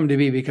to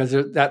be? Because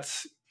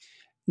that's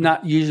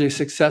not usually a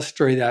success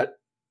story that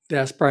the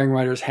aspiring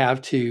writers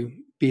have to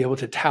be able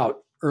to tout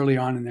early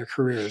on in their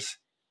careers.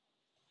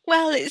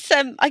 Well, it's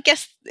I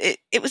guess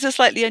it was a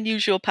slightly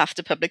unusual path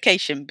to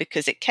publication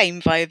because it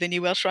came via the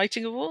New Welsh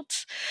Writing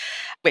Awards,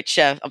 which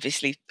are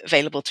obviously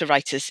available to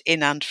writers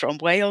in and from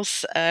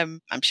Wales.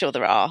 I'm sure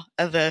there are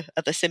other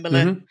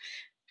similar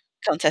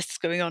contests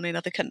going on in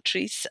other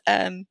countries.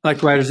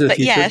 Like Writers of the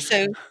Future. Yeah,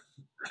 so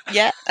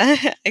yeah,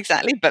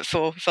 exactly. But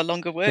for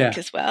longer work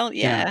as well.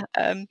 Yeah.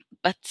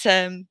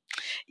 So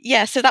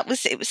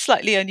it was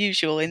slightly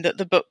unusual in that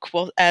the book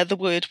the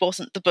word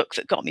wasn't the book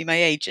that got me my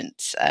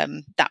agent.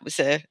 That was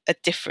a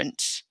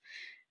different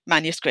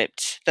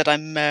manuscript that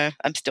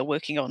I'm still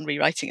working on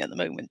rewriting at the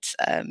moment.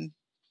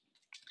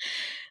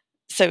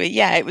 So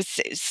yeah, it was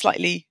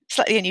slightly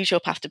unusual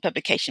path to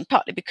publication,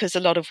 partly because a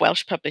lot of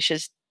Welsh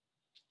publishers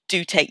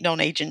do take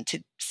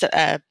non-agented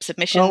Oh,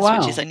 submissions,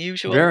 which is wow.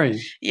 unusual. Very.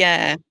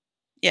 Yeah,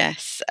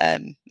 yes,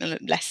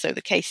 less so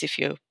the case if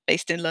you're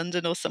based in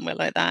London or somewhere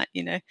like that,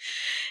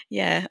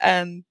 Yeah.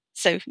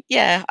 So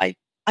yeah,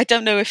 I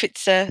don't know if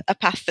it's a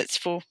path that's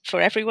for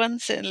everyone.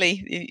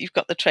 Certainly, you've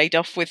got the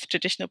trade-off with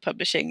traditional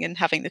publishing and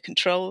having the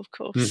control, of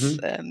course,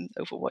 Hmm.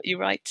 over what you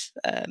write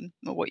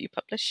or what you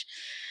publish.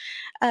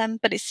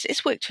 But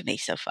it's worked for me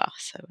so far.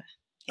 So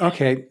yeah.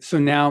 Okay.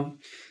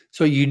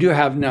 So you do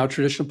have now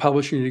traditional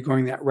publishing, you're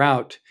going that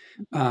route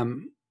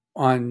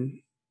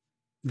on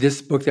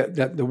this book,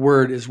 that the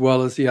Word, as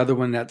well as the other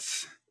one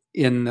that's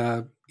in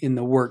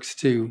the works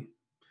too.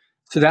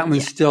 So that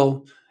one's Yeah.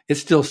 it's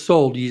still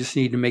sold. You just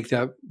need to make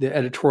the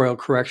editorial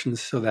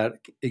corrections so that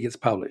it gets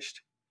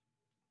published.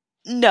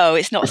 No,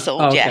 it's not Oh,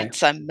 sold okay.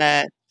 yet. I'm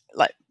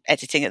like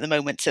editing at the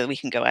moment so we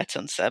can go out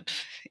on sub.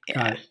 Got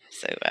Yeah. it.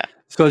 So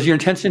So is your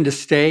intention to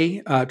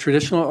stay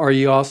traditional, or are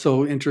you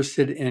also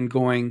interested in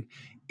going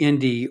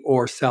indie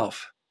or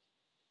self?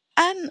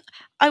 Um,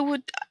 I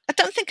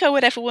don't think I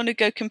would ever want to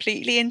go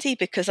completely indie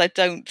because I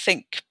don't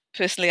think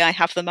personally I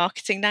have the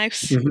marketing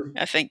nous. Hmm.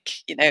 I think,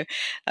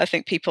 I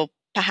think people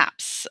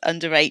perhaps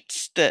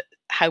underrate that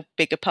how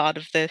big a part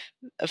of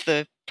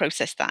the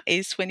process that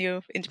is when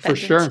you're For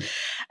independent sure.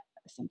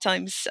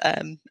 sometimes.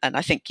 And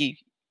I think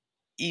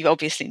you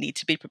obviously need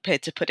to be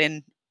prepared to put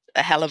in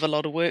a hell of a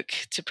lot of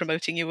work to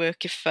promoting your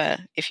work if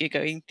you're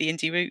going the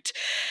indie route.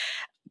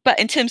 But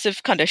in terms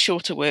of kind of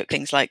shorter work,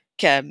 things like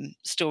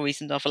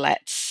stories and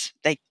novelettes,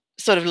 they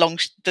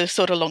the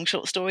sort of long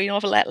short story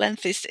novelette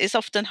length is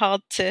often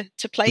hard to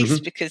place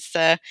Hmm. because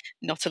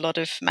not a lot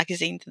of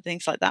magazines and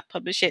things like that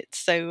publish it.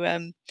 So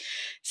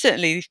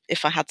certainly,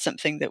 if I had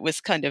something that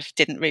was kind of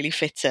didn't really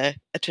fit a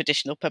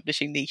traditional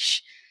publishing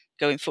niche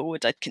going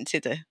forward, I'd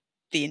consider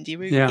the indie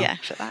route. Yeah. Yeah,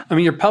 for that. I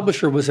mean, your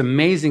publisher was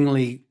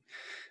amazingly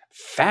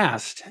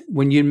fast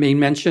when you made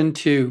mention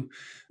to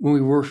when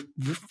we were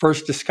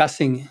first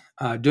discussing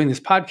doing this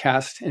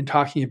podcast and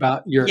talking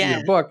about your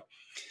Yeah, book,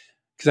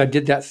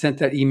 because sent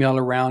that email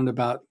around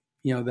about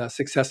the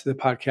success of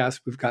the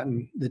podcast. We've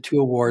gotten the 2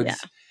 yeah.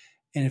 awards,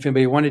 and if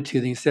anybody wanted to,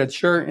 then he said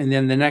sure. And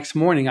then the next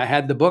morning, I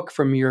had the book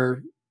from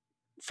the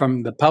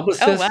Oh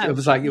publicist. It wow.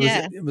 was like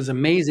Yeah, it was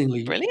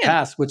amazingly brilliant.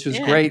 fast, which was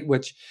Yeah, great.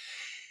 Which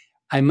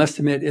I must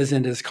admit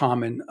isn't as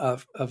common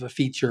of a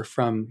feature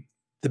from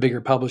the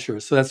bigger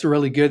publishers. So that's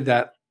really good.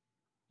 That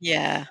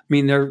yeah, I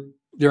mean,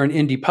 they're an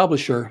indie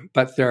publisher,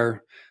 but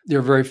they're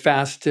very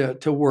fast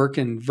to work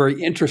and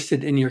very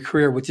interested in your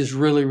career, which is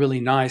really,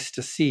 really nice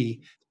to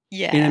see.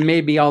 And it yeah.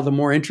 may be all the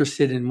more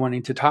interested in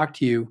wanting to talk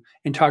to you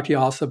and talk to you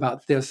also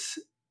about this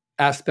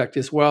aspect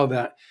as well,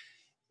 that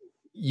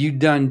you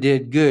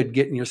did good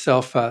getting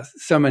yourself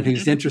someone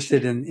who's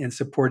interested in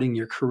supporting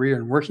your career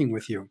and working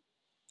with you.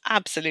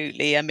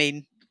 Absolutely. I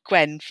mean,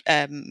 Gwen,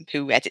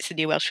 who edits the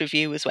New Welsh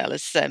Review as well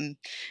as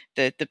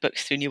the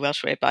books through New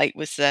Welsh Rare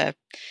was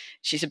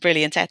she's a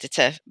brilliant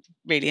editor.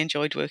 Really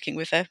enjoyed working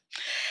with her,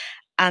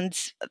 and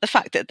the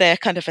fact that they're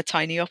kind of a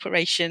tiny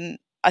operation,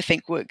 I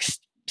think works.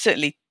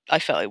 Certainly, I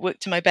felt it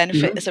worked to my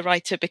benefit as Hmm. a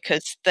writer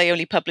because they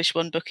only publish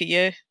one book a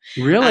year,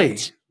 and Really?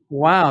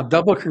 Wow.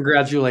 Double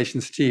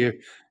congratulations to you.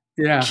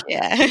 Yeah.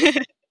 yeah,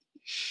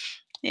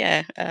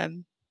 yeah.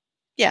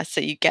 Yeah,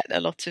 so you get a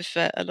lot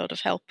of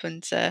help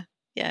and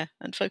yeah,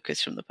 and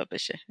focus from the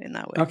publisher in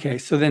that way. Okay.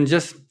 So then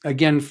just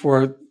again,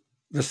 for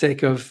the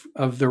sake of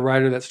the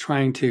writer that's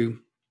trying to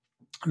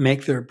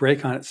make their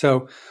break on it.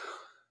 So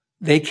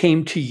they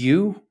came to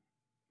you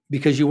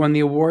because you won the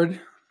award?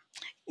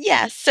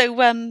 Yeah,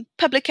 so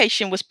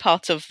publication was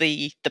part of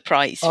the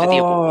prize for the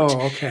award.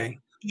 Oh, okay.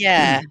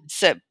 Yeah,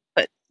 so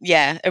but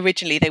yeah,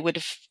 originally they would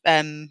have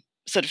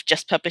sort of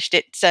just published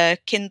it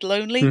Kindle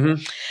only, Hmm.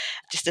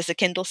 just as a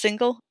Kindle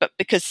single. But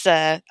because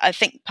I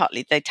think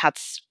partly they'd had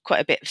quite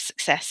a bit of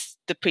success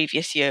the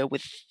previous year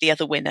with the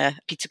other winner,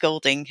 Peter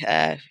Golding,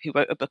 who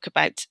wrote a book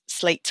about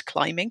slate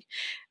climbing,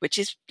 which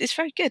is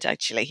very good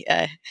actually.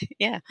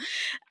 Yeah,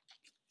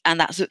 and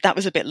that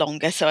was a bit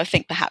longer, so I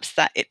think perhaps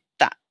that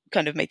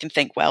kind of made them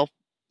think, well,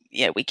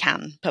 yeah, we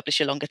can publish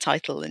a longer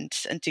title and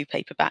do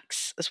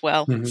paperbacks as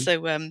well. Hmm.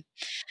 So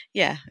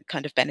yeah,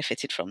 kind of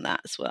benefited from that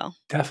as well.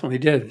 Definitely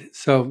did.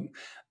 So,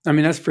 I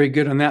mean, that's very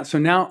good on that. So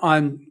now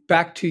on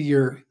back to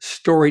your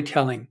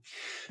storytelling.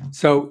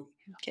 So,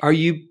 Okay. are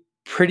you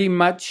pretty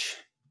much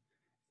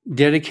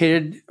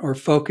dedicated or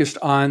focused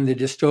on the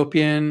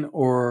dystopian,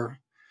 or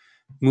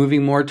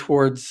moving more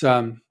towards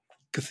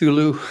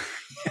Cthulhu?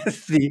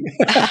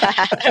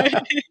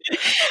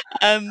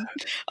 um,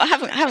 I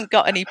haven't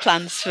got any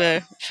plans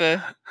for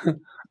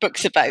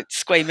books about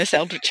squamous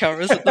eldritch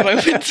horrors at the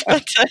moment,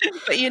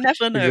 but you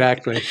never know.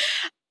 Exactly.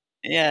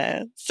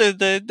 Yeah. So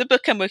the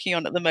book I'm working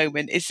on at the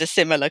moment is a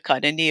similar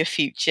kind of near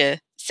future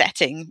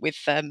setting with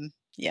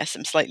yeah,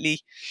 some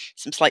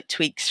slight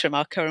tweaks from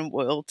our current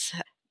world.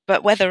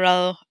 But whether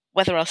I'll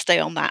whether I'll stay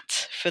on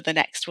that for the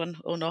next one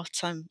or not,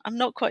 I'm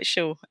not quite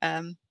sure.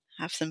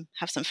 Have some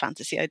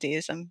fantasy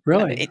ideas I'm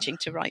kind of Really? itching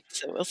to write,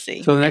 so we'll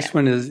see. So the Yeah. next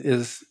one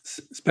is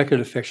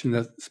speculative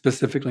fiction,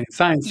 specifically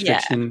science Yeah.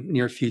 fiction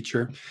near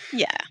future.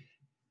 Yeah.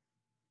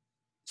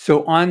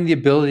 So on the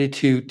ability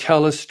to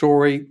tell a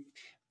story,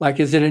 like,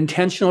 is it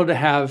intentional to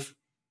have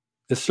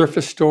the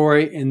surface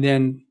story and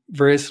then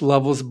various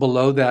levels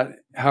below that,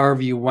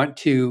 however you want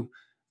to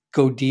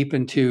go deep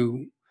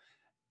into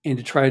and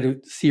to try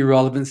to see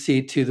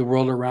relevancy to the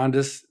world around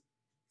us,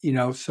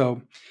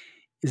 so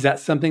is that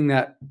something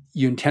that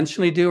you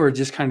intentionally do, or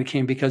just kind of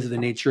came because of the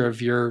nature of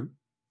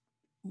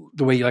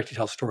the way you like to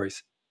tell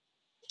stories?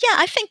 Yeah,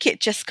 I think it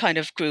just kind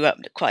of grew up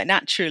quite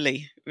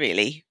naturally,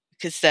 really,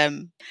 because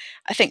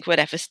I think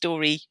whatever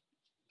story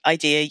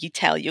idea you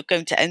tell, you're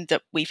going to end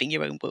up weaving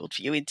your own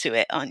worldview into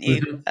it, aren't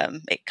you? Mm-hmm.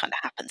 It kind of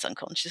happens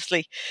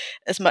unconsciously,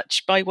 as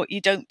much by what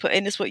you don't put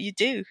in as what you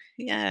do.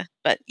 Yeah,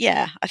 but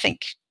yeah, I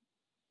think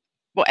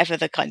whatever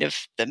the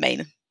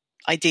main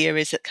idea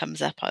is that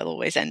comes up, I'll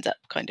always end up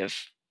kind of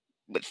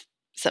with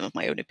some of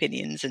my own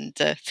opinions and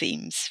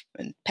themes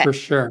and pet For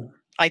sure.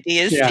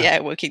 ideas, Yeah. yeah,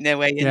 working their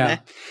way in Yeah.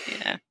 there.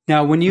 Yeah.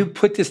 Now, when you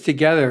put this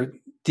together,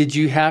 did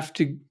you have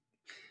to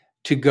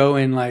go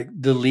and like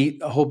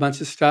delete a whole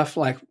bunch of stuff?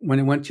 Like when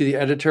it went to the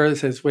editor that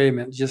says, wait a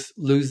minute, just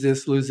lose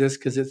this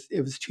because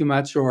it was too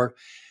much, or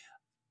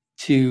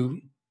to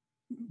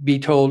be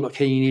told,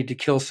 okay, you need to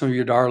kill some of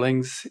your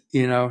darlings,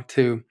 or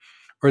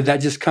did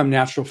that just come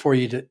natural for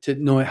you to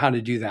know how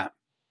to do that?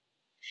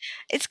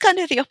 It's kind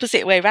of the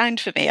opposite way around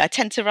for me. I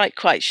tend to write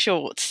quite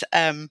short,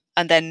 and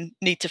then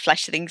need to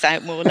flesh things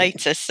out more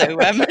later. So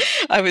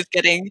I was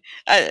getting,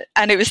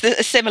 and it was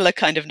a similar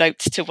kind of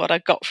notes to what I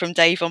got from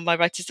Dave on my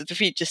Writers of the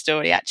Future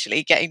story.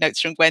 Actually, getting notes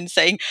from Gwen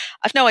saying,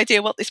 "I've no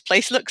idea what this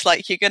place looks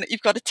like. You've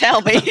got to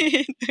tell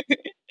me."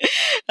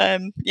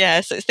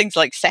 Yeah, so it's things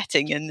like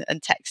setting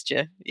and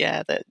texture,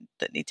 yeah, that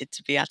needed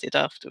to be added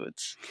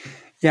afterwards.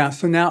 Yeah.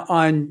 So now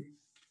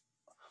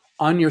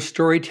on your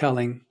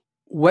storytelling,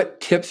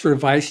 what tips or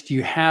advice do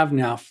you have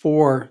now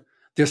for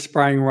the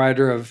aspiring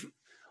writer of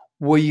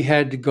what you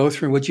had to go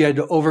through and what you had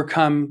to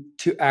overcome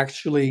to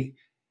actually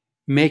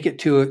make it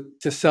to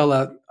sell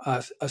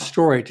a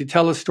story, to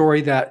tell a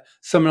story that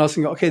someone else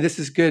can go, okay, this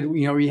is good.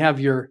 You have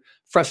your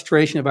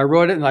frustration. If I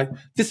wrote it and like,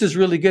 this is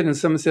really good, and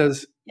someone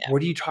says, Yeah.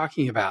 what are you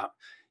talking about?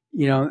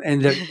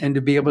 And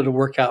to be able to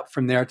work out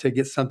from there to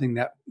get something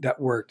that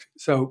worked.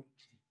 So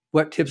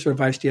what tips or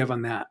advice do you have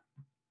on that?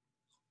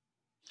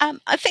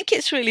 I think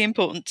it's really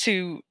important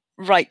to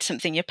write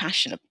something you're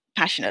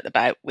passionate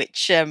about,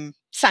 which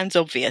sounds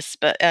obvious,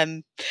 but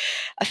I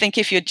think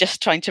if you're just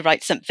trying to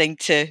write something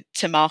to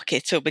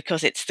market or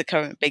because it's the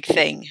current big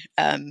thing,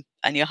 and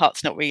your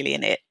heart's not really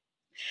in it,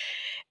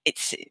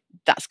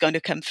 that's going to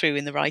come through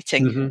in the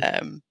writing.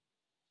 Mm-hmm.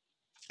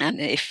 And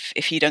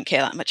if you don't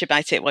care that much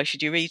about it, why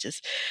should you read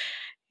us?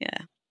 Yeah.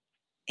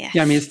 Yes.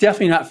 Yeah, I mean, it's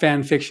definitely not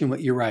fan fiction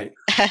what you write.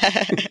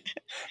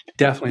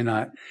 Definitely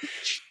not.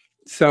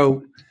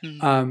 So,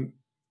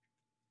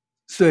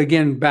 so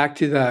again, back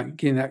to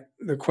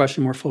the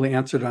question more fully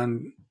answered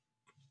on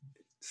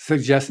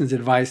suggestions,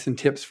 advice, and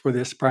tips for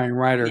the aspiring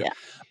writer. Yeah.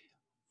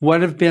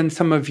 What have been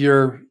some of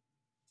your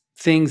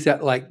things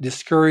that like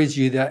discourage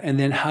you, and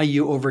then how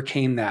you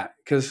overcame that?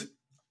 Because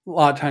a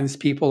lot of times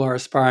people are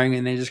aspiring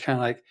and they just kind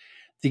of like,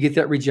 they get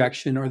that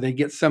rejection, or they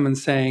get someone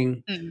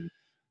saying,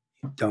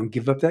 don't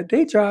give up that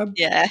day job.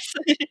 Yes.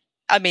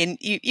 I mean,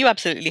 you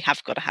absolutely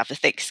have got to have a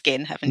thick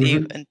skin, haven't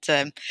you?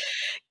 And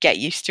get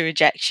used to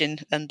rejection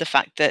and the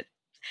fact that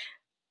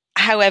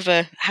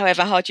however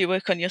hard you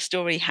work on your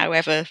story,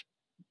 however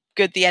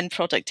good the end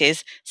product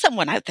is,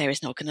 someone out there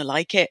is not going to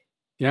like it.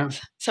 Yeah.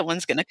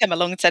 Someone's going to come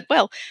along and said,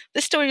 well,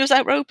 this story was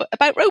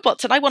about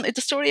robots and I wanted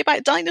a story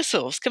about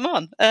dinosaurs. Come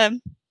on.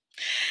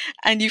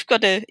 And you've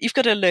got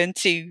to learn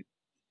to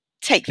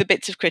take the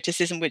bits of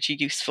criticism which are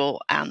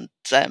useful and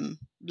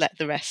let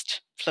the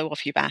rest flow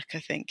off your back, I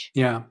think.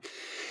 Yeah.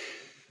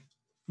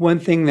 One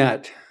thing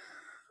that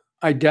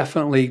I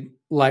definitely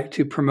like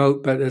to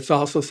promote, but it's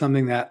also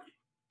something that,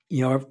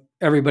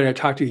 everybody I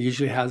talk to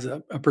usually has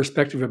a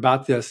perspective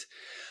about this,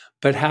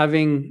 but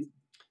having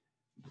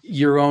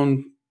your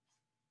own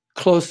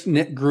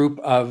close-knit group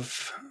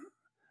of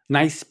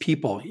nice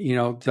people,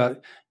 you've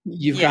got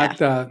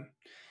what I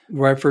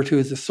refer to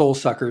as the soul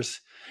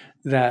suckers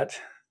that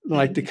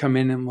like to come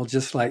in and will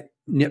just like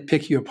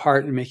nitpick you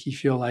apart and make you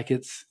feel like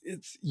it's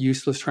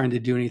useless trying to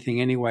do anything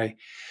anyway.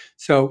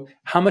 So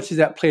how much has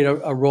that played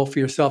a role for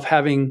yourself,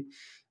 having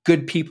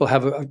good people,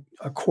 have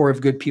a core of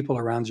good people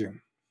around you?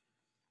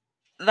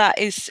 That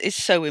is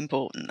so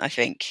important, I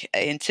think,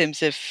 in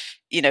terms of,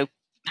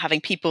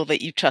 having people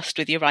that you trust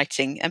with your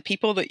writing and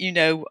people that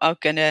are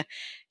going to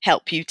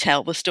help you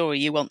tell the story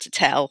you want to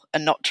tell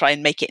and not try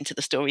and make it into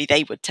the story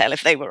they would tell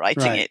if they were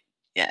writing it.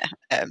 Yeah.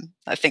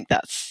 I think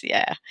that's,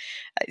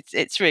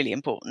 it's really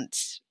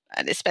important.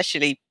 And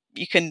especially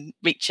you can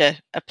reach a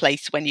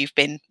place when you've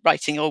been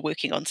writing or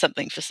working on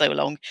something for so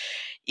long,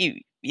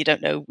 you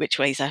don't know which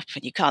way's up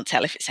and you can't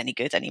tell if it's any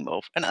good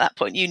anymore. And at that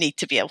point, you need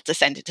to be able to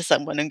send it to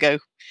someone and go,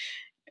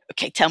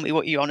 okay, tell me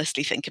what you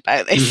honestly think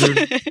about this.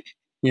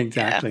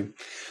 Exactly. Yeah.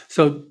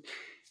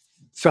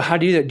 So how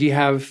do you do that? Do you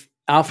have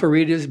alpha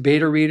readers,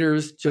 beta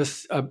readers,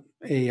 just a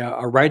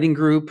writing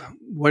group?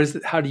 What is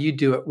it? How do you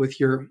do it with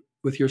your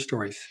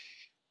stories?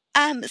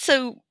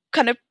 So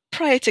kind of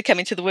prior to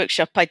coming to the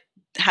workshop, I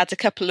had a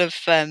couple of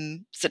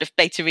sort of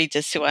beta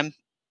readers who I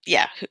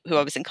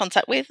was in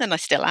contact with, and I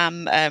still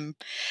am, and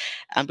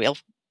we'll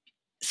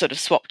sort of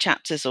swap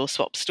chapters or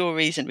swap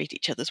stories and read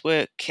each other's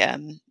work,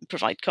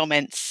 provide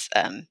comments,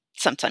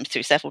 sometimes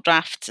through several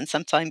drafts, and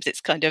sometimes it's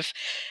kind of,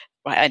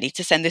 right, I need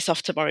to send this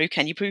off tomorrow,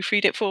 can you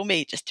proofread it for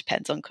me? It just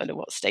depends on kind of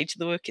what stage of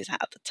the work is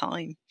at the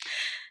time.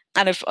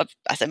 And I've,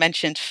 as I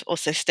mentioned,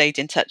 also stayed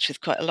in touch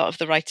with quite a lot of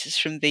the writers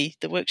from the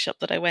workshop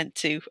that I went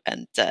to,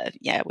 and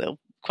we'll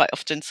quite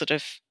often sort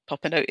of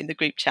pop a note in the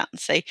group chat and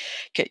say,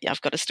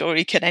 I've got a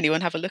story, can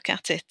anyone have a look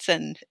at it?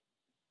 And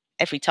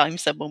every time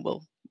someone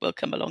will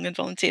come along and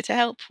volunteer to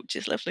help, which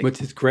is lovely.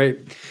 Which is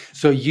great.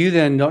 So you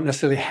then don't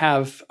necessarily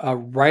have a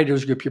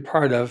writers group you're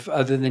part of,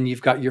 other than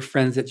you've got your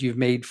friends that you've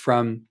made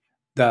from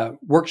the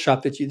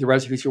workshop, the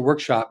Writers of Future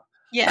workshop.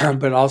 Yeah.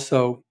 But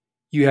also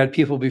you had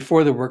people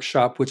before the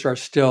workshop, which are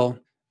still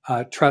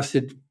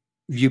trusted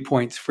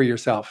viewpoints for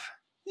yourself.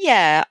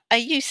 Yeah, I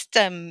used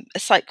a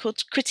site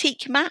called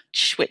Critique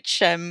Match,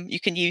 which you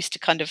can use to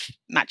kind of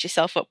match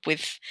yourself up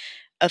with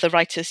other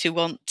writers who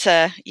want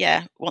to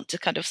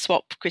kind of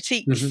swap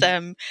critiques.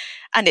 And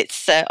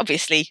it's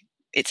obviously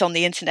it's on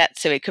the internet,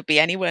 so it could be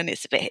anyone.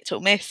 It's a bit hit or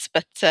miss,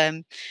 but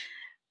I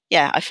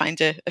find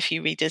a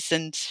few readers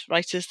and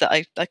writers that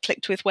I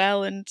clicked with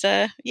well, and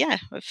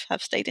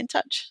have stayed in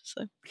touch.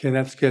 So okay,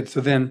 that's good.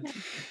 So then,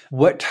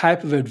 what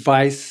type of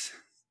advice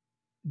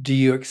do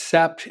you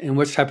accept, and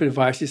which type of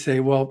advice do you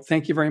say, well,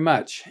 thank you very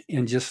much,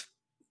 and just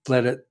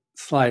let it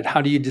slide?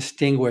 How do you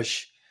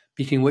distinguish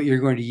between what you're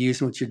going to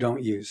use and what you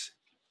don't use?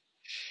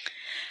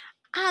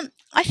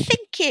 I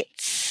think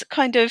it's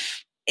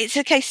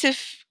a case of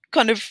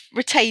kind of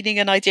retaining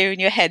an idea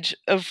in your head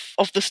of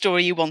the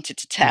story you wanted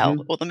to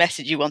tell, or the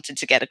message you wanted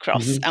to get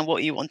across, and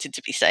what you wanted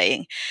to be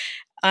saying,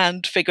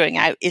 and figuring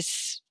out,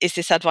 is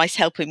this advice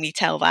helping me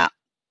tell that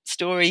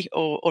story,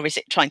 or is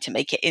it trying to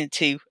make it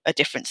into a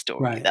different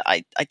story that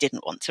I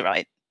didn't want to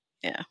write?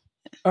 Yeah.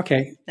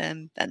 Okay.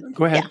 And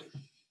go ahead. Yeah.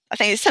 I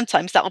think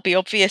sometimes that will be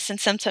obvious, and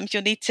sometimes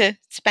you'll need to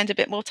spend a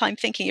bit more time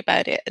thinking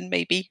about it and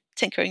maybe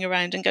tinkering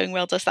around and going,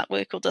 well, does that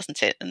work or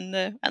doesn't it? And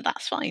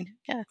that's fine.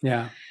 Yeah.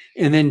 Yeah.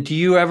 And then do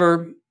you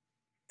ever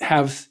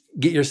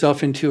get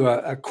yourself into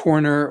a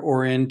corner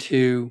or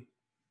into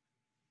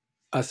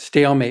a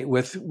stalemate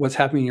with what's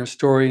happening in your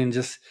story and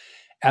just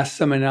ask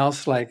someone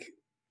else, like,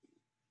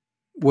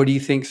 what do you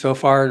think so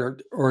far?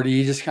 Or do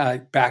you just kind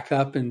of back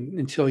up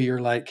until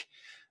you're like,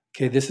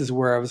 okay, this is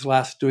where I was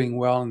last doing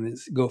well, and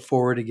go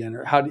forward again?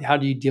 Or how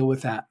do you deal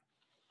with that?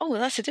 Oh,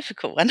 well, that's a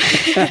difficult one.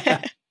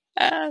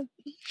 I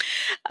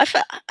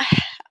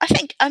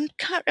think I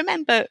can't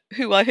remember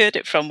who I heard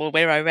it from or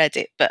where I read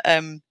it, but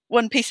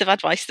one piece of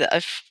advice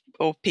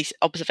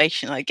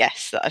observation, I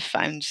guess, that I've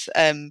found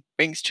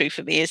rings true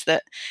for me is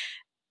that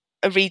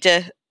a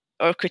reader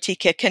or a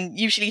critiquer can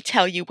usually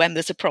tell you when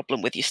there's a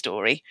problem with your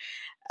story,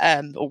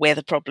 or where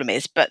the problem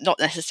is, but not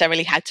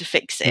necessarily how to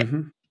fix it.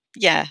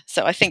 Yeah,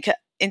 so I think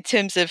in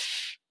terms of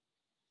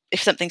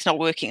if something's not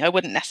working, I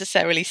wouldn't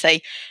necessarily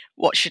say,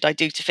 what should I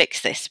do to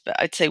fix this? But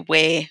I'd say,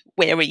 where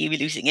are you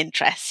losing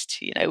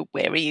interest?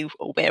 Where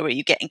are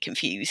you getting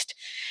confused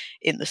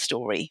in the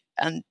story?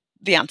 And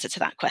the answer to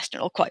that question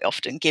will quite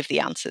often give the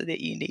answer that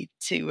you need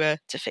to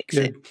fix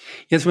it.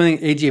 Yes, one thing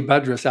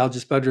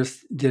Algis Budrus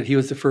did, he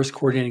was the first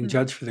coordinating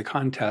judge for the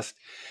contest.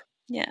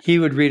 Yeah. He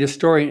would read a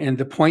story, and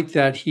the point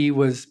that he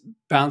was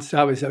bounced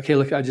out was, okay,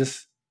 look, I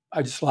just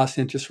lost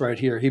interest right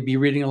here. He'd be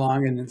reading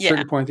along, and at a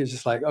certain point, it's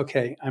just like,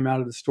 okay, I'm out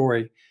of the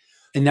story.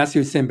 And that's what he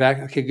would send back,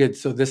 okay, good.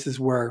 So this is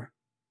where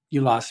you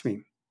lost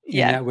me.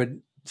 And that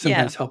would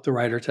sometimes help the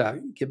writer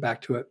to get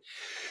back to it.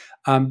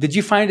 Did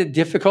you find it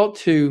difficult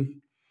to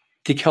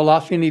kill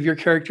off any of your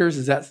characters?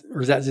 Or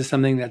is that just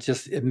something that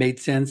it made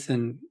sense?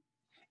 And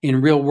in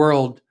real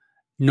world,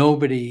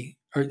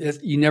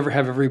 you never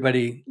have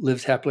everybody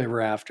lives happily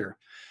ever after.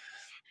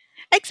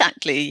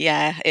 Exactly.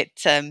 Yeah.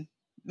 It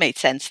made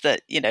sense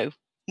that,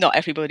 not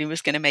everybody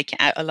was going to make it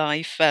out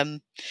alive.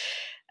 I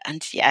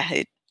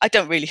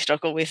don't really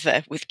struggle with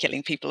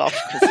killing people off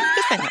because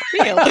they're not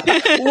real.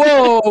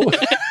 Whoa.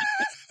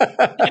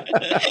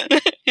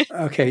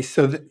 Okay.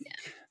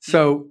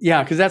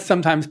 Because that's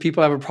sometimes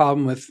people have a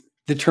problem with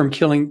the term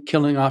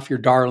killing off your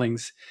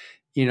darlings,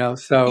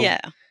 so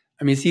yeah.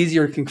 I mean, it's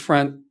easier to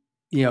confront,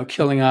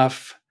 killing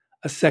off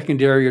a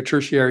secondary or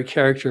tertiary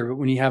character, but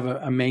when you have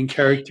a main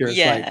character, it's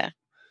like,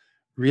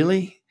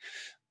 really?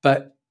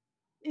 But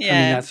I mean,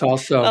 that's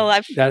also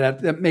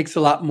that makes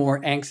a lot more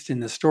angst in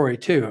the story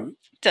too.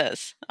 It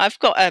does. I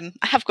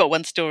have got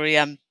one story.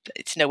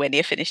 It's nowhere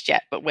near finished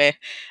yet, but where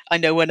I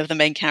know one of the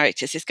main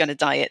characters is going to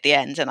die at the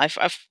end, and I've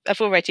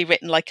already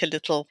written like a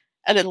little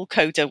a little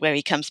coda where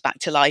he comes back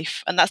to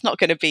life, and that's not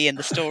going to be in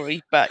the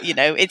story, but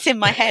it's in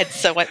my head,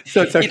 so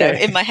So it's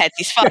okay. in my head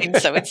he's fine,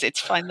 so it's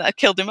fine that I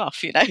killed him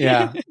off.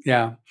 Yeah.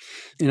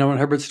 In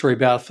Herbert's story,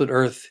 Battlefield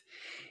Earth,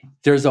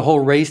 there's a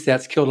whole race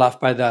that's killed off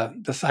by the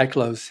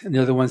Cyclos, and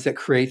they're the ones that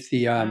create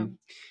the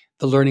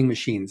learning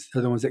machines.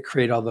 They're the ones that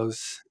create all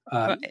those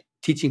Right.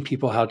 teaching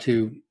people how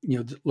to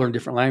learn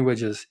different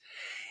languages.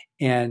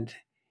 And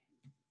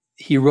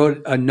he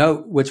wrote a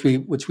note which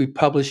we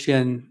published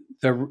in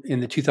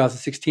the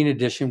 2016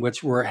 edition,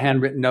 which were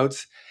handwritten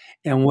notes.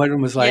 And one of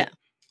them was like,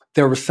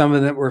 there were some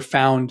of them were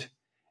found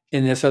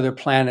in this other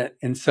planet,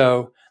 and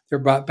so they're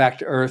brought back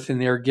to Earth,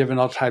 and they're given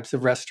all types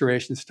of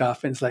restoration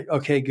stuff. And it's like,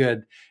 okay,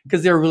 good,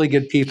 because they're really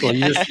good people.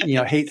 You just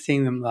hate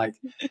seeing them, like,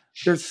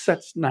 they're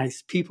such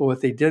nice people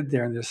what they did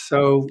there, and they're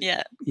so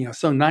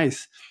so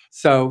nice.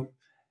 So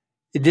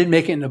it didn't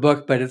make it in the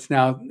book, but it's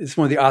one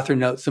of the author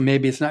notes. So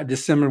maybe it's not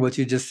dissimilar what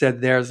you just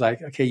said there. It's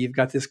like, okay, you've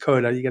got this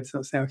coda. You got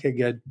to say, okay,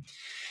 good.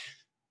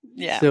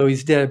 Yeah. So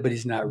he's dead, but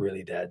he's not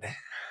really dead.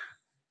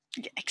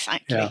 Yeah,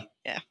 exactly.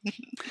 Yeah.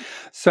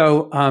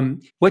 So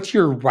what's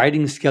your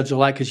writing schedule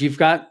like? Because you've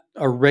got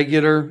a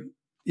regular,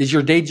 is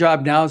your day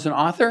job now as an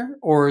author,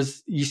 or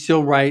is you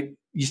still write,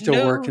 you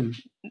still work?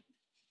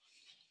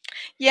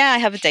 Yeah, I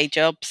have a day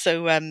job.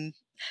 So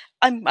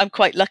I'm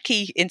quite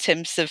lucky in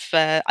terms of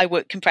I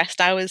work compressed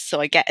hours,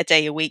 so I get a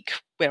day a week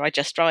where I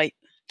just write,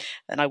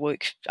 and I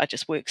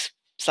just work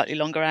slightly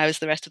longer hours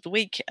the rest of the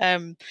week.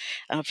 And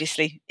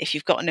obviously, if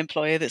you've got an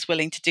employer that's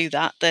willing to do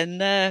that, then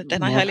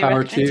I highly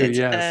recommend it.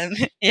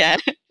 Yes. Yeah.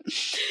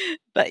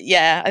 But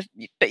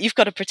but you've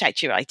got to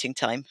protect your writing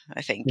time.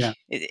 I think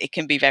it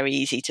can be very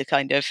easy to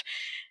kind of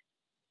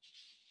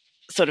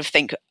sort of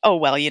think, oh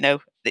well,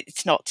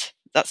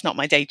 that's not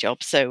my day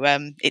job, so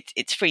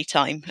it's free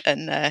time,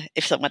 and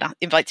if someone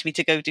invites me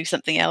to go do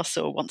something else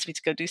or wants me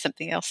to go do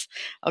something else,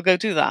 I'll go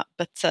do that.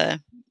 But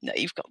no,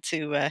 you've got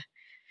to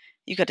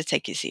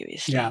take it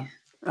seriously. Yeah,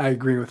 I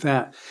agree with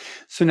that.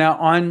 So now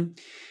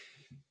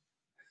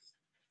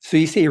so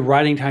you say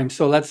writing time.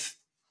 So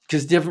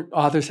because different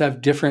authors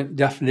have different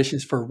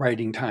definitions for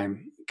writing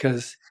time.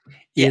 Because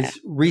is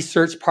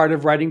research part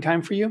of writing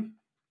time for you?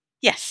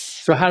 Yes.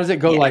 So how does it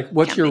go? Like,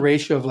 what's your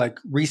ratio of like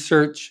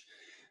research,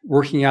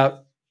 working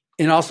out,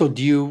 and also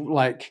do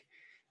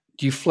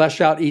you flesh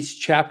out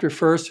each chapter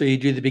first, or you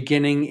do the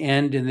beginning,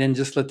 end, and then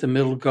just let the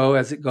middle go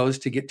as it goes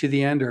to get to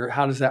the end, or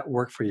how does that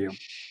work for you?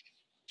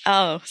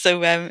 Oh,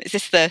 so is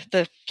this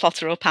the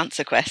plotter or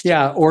pantser question?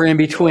 Yeah, or in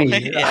between,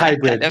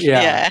 hybrid. Kind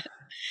of,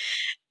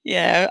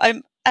 yeah.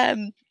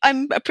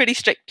 I'm a pretty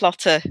strict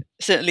plotter,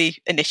 certainly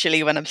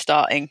initially when I'm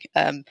starting,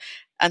 and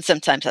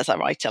sometimes as I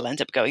write, I'll end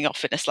up going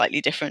off in a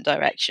slightly different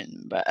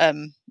direction. But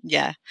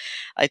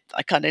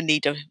I kind of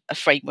need a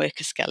framework,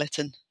 a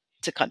skeleton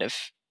to kind of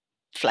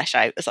flesh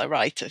out as I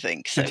write, I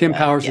think. So Tim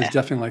Powers is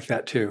definitely like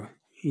that too.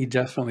 He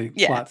definitely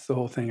plots the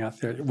whole thing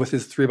out there with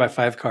his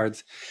 3x5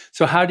 cards.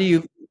 So how do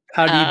you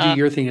do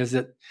your thing? Is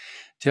it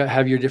to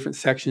have your different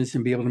sections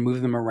and be able to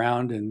move them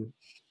around? And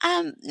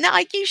no,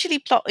 I usually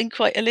plot in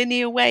quite a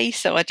linear way.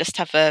 So I just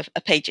have a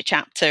page a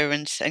chapter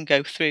and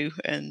go through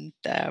and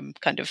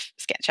kind of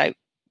sketch out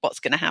what's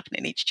going to happen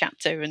in each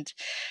chapter, and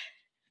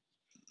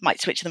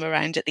might switch them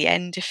around at the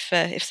end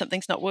if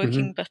something's not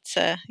working. But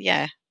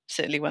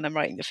certainly when I'm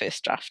writing the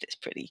first draft, it's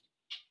pretty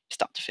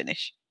start to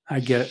finish.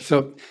 I get it.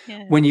 So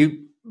do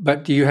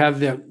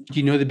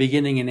you know the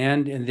beginning and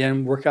end and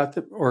then work out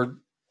or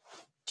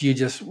do you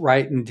just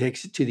write and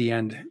takes it to the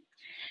end?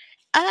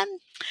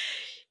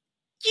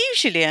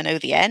 Usually I know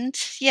the end.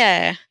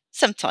 Yeah.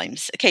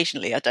 Sometimes,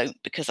 occasionally I don't,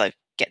 because I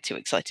get too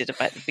excited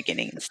about the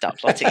beginning and start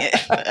plotting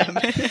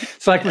it.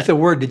 So like with the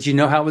word, did you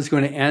know how it was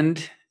going to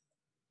end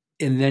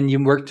and then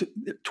you worked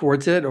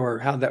towards it, or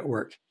how'd that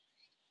work?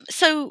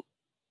 So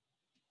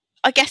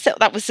I guess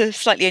that was a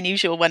slightly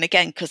unusual one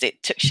again, because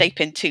it took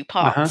shape in two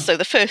parts. So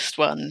the first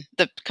one,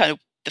 the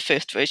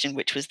first version,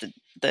 which was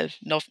the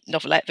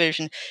novelette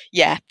version,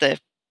 the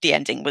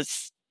ending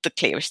was the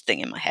clearest thing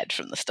in my head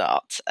from the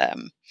start.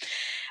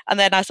 And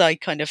then as I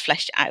kind of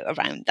fleshed out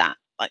around that,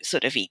 like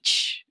sort of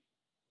each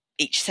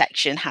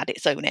section had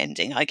its own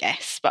ending, I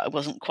guess, but I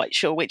wasn't quite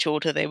sure which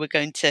order they were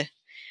going to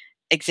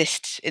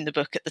exist in the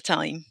book at the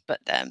time.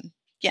 But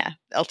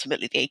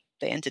ultimately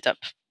they ended up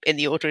in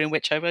the order in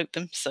which I wrote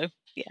them. So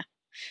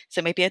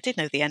so maybe I did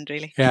know the end,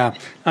 really. Yeah,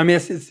 I mean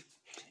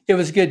it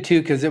was good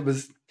too, because it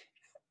was,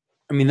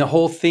 I mean, the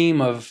whole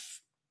theme of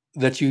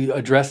that you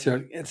address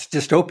there, it's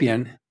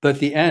dystopian, but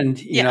at the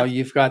end, you know,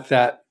 you've got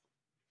that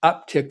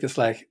uptick that's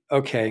like,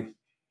 okay,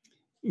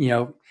 you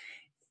know,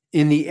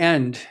 in the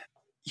end,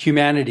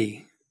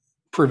 humanity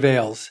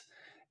prevails,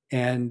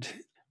 and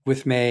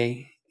with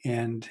May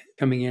and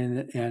coming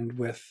in, and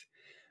with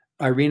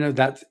Irina,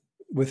 that's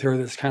with her,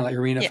 that's kind of like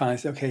Irina finally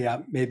said, okay,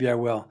 maybe I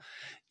will,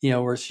 you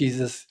know, where she's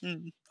just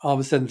all of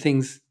a sudden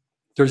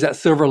there's that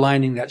silver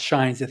lining that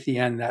shines at the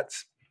end.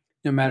 That's,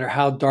 no matter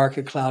how dark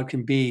a cloud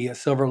can be, a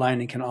silver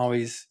lining can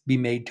always be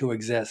made to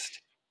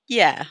exist.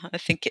 Yeah, I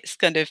think it's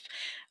kind of,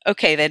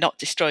 okay, they're not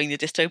destroying the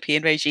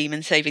dystopian regime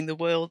and saving the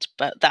world,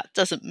 but that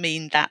doesn't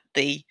mean that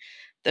the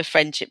the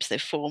friendships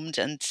they've formed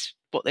and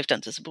what they've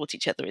done to support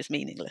each other is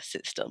meaningless.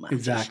 It still matters.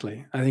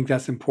 Exactly. I think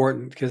that's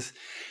important because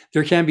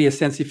there can be a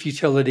sense of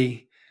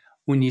futility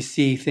when you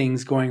see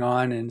things going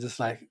on and just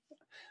like,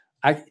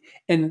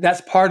 and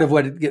that's part of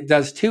what it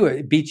does too.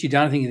 It beats you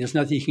down thinking there's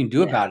nothing you can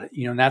do about it.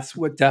 And that's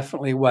what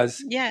definitely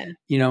was, in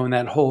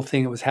that whole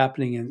thing that was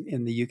happening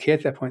in the UK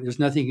at that point. There's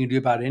nothing you can do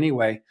about it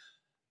anyway.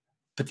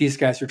 But these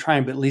guys are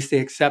trying, but at least they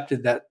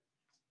accepted that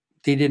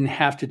they didn't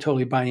have to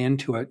totally buy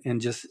into it and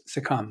just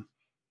succumb.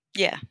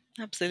 Yeah,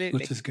 absolutely.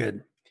 Which is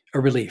good. A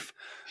relief.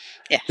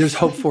 Yes. There's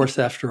hope for us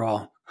after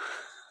all.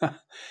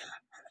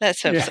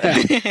 Let's hope so.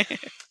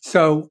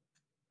 So,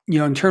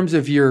 in terms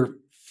of your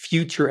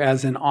future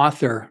as an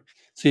author,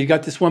 so you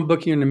got this one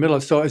book you're in the middle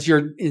of. So is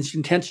your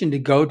intention to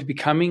go to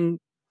becoming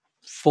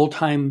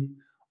full-time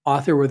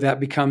author where that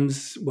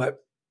becomes what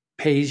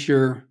pays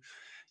your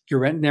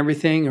rent and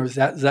everything? Or is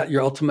that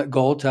your ultimate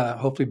goal to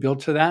hopefully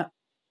build to that?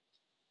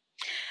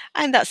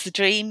 And that's the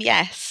dream,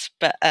 yes.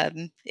 But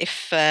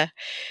if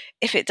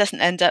it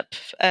doesn't end up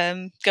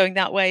going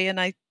that way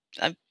and I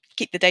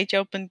keep the day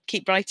job and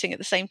keep writing at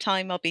the same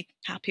time, I'll be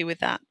happy with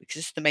that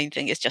because the main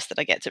thing is just that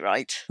I get to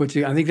write. Which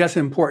I think that's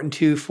important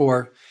too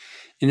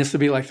and this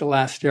will be like the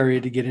last area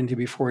to get into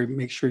before we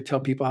make sure you tell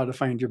people how to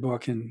find your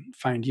book and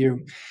find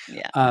you.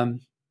 Yeah.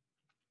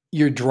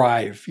 Your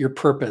drive, your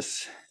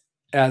purpose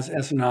as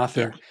an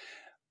author. Yeah.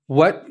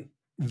 What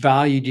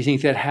value do you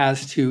think that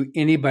has to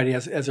anybody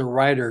as a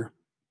writer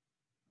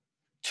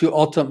to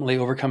ultimately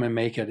overcome and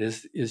make it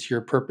is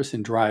your purpose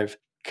and drive?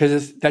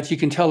 Because that you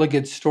can tell a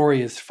good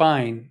story is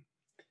fine.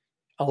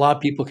 A lot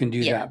of people can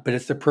do that, but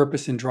it's the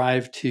purpose and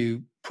drive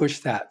to push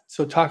that.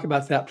 So talk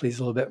about that, please,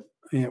 a little bit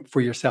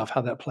for yourself, how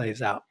that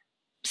plays out.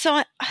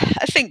 So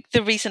I think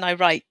the reason I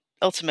write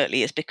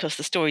ultimately is because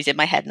the story's in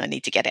my head and I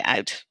need to get it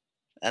out,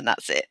 and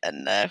that's it.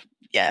 And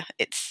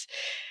it's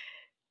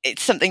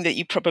something that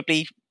you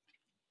probably,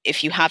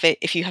 if you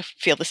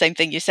feel the same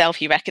thing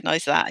yourself, you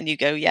recognize that and you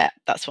go, yeah,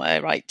 that's why I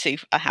write too.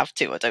 I have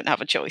to. I don't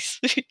have a choice.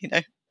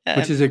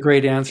 Which is a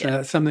great answer. Yeah.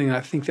 That's something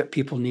I think that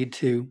people need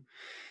to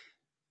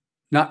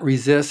not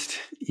resist,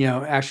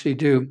 actually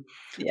do.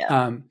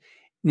 Yeah.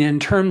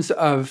 In terms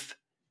of,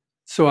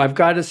 so I've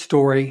got a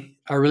story.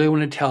 I really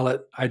want to tell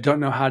it. I don't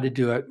know how to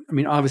do it. I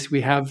mean,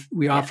 obviously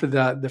we offer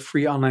the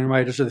free online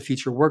Writers of the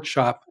Future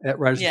workshop at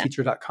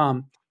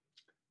writersofthefuture.com.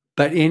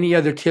 But any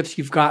other tips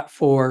you've got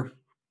for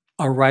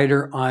a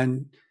writer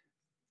on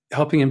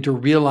helping him to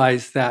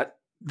realize that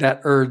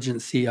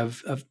urgency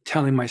of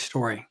telling my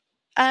story?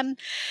 I'd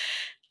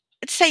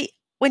say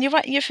when you're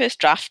writing your first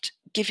draft,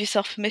 give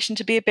yourself permission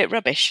to be a bit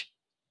rubbish.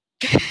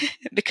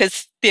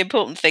 Because the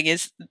important thing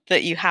is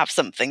that you have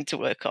something to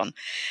work on.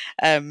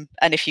 And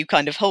if you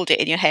kind of hold it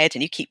in your head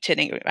and you keep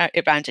turning it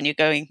around and you're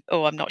going,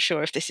 oh, I'm not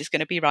sure if this is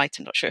going to be right,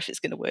 I'm not sure if it's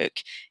going to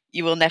work,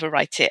 you will never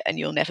write it and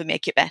you'll never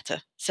make it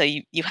better. So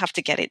you have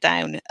to get it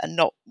down and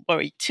not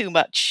worry too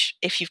much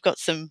if you've got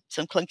some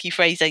clunky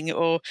phrasing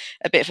or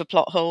a bit of a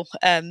plot hole,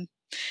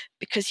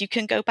 because you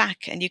can go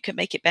back and you can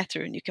make it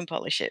better and you can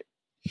polish it.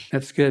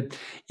 That's good.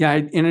 Yeah, I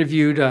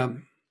interviewed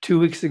 2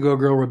 weeks ago a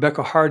girl,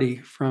 Rebecca Hardy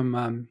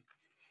from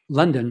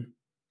London,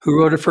 who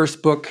wrote her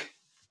first book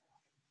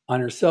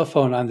on her cell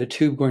phone on the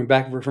tube going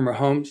back from her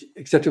home,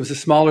 except it was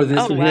smaller than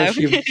this one. Wow.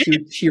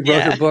 She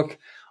wrote her book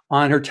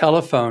on her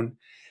telephone,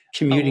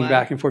 commuting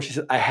back and forth. She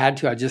said, I had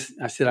to. I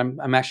said,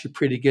 I'm actually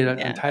pretty good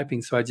at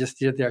typing. So I just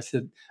did it there. I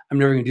said, I'm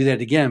never going to do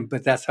that again.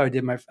 But that's how I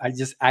did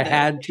I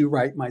had to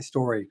write my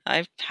story.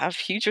 I have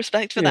huge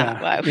respect for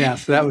that. Wow. Yeah.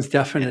 So that was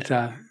definite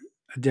a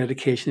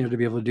dedication to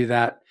be able to do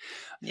that.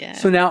 Yeah.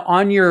 So now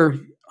on your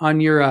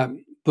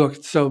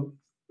book, so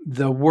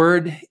the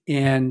word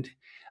and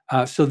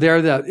so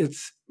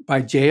it's by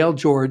J.L.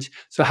 George.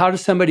 So how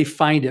does somebody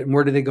find it and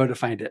where do they go to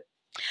find it?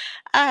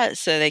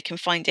 So they can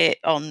find it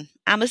on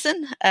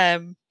Amazon,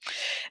 of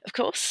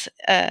course.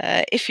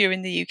 If you're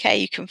in the UK,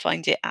 you can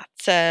find it at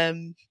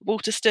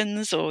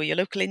Waterstones or your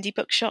local indie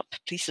bookshop.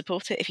 Please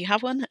support it if you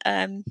have one.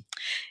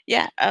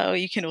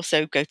 You can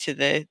also go to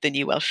the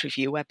New Welsh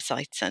Review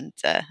website and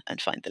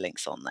find the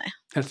links on there.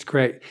 That's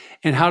great.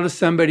 And how does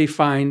somebody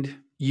find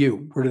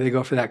you? Where do they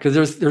go for that?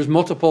 Because there's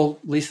multiple,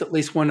 at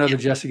least one other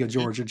Jessica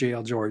George or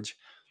JL George.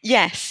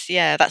 Yes,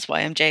 that's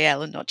why I'm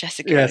JL and not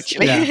Jessica,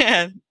 actually.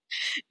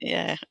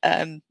 Yeah.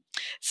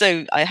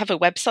 So I have a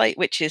website,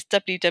 which is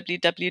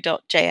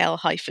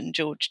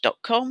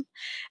www.jl-george.com.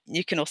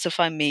 You can also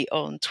find me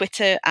on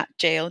Twitter at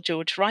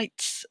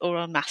jlgeorgewrites or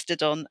on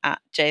Mastodon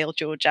at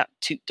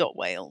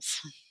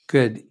jlgeorge@toot.wales.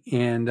 Good.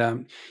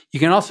 And you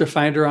can also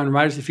find her on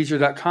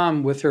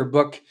writersofthefuture.com with her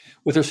book,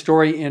 with her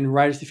story in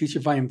Writers of the Future,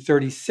 Volume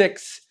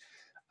 36,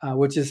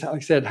 which is, like I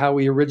said, how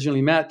we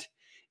originally met,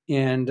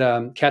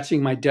 and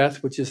Catching My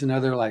Death, which is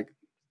another,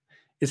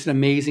 it's an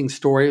amazing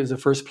story. It was the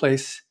first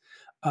place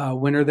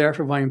winner there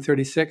for Volume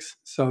 36.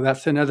 So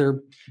that's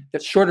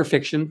shorter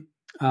fiction.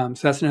 So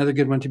that's another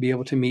good one to be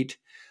able to meet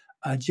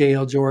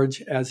J.L.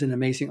 George as an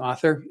amazing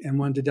author, and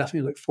one to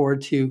definitely look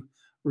forward to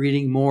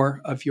reading more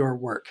of your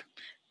work.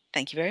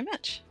 Thank you very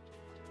much.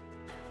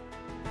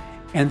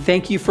 And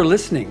thank you for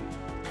listening.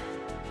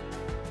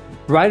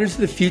 Writers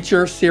of the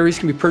Future series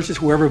can be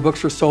purchased wherever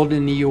books are sold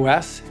in the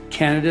US,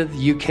 Canada,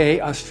 the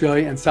UK,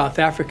 Australia, and South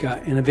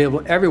Africa, and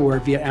available everywhere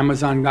via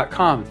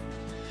Amazon.com.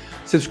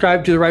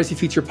 Subscribe to the Writers of the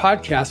Future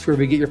podcast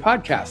wherever you get your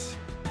podcasts.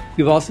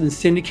 We've also been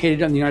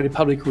syndicated on the United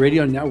Public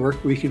Radio Network,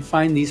 where you can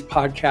find these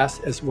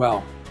podcasts as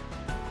well.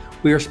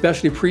 We are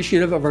especially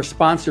appreciative of our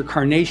sponsor,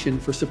 Carnation,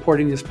 for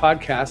supporting this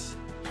podcast.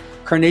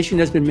 Carnation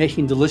has been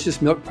making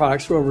delicious milk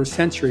products for over a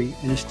century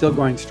and is still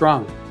going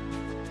strong.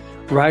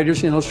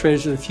 Writers and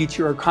Illustrators of the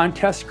Future are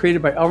contests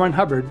created by L. Ron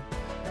Hubbard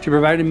to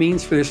provide a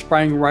means for the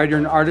aspiring writer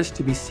and artist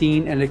to be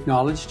seen and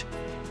acknowledged.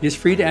 It is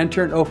free to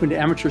enter and open to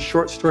amateur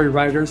short story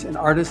writers and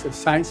artists of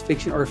science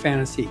fiction or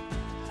fantasy.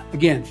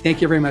 Again,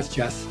 thank you very much,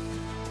 Jess.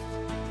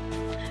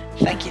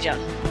 Thank you,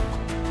 John.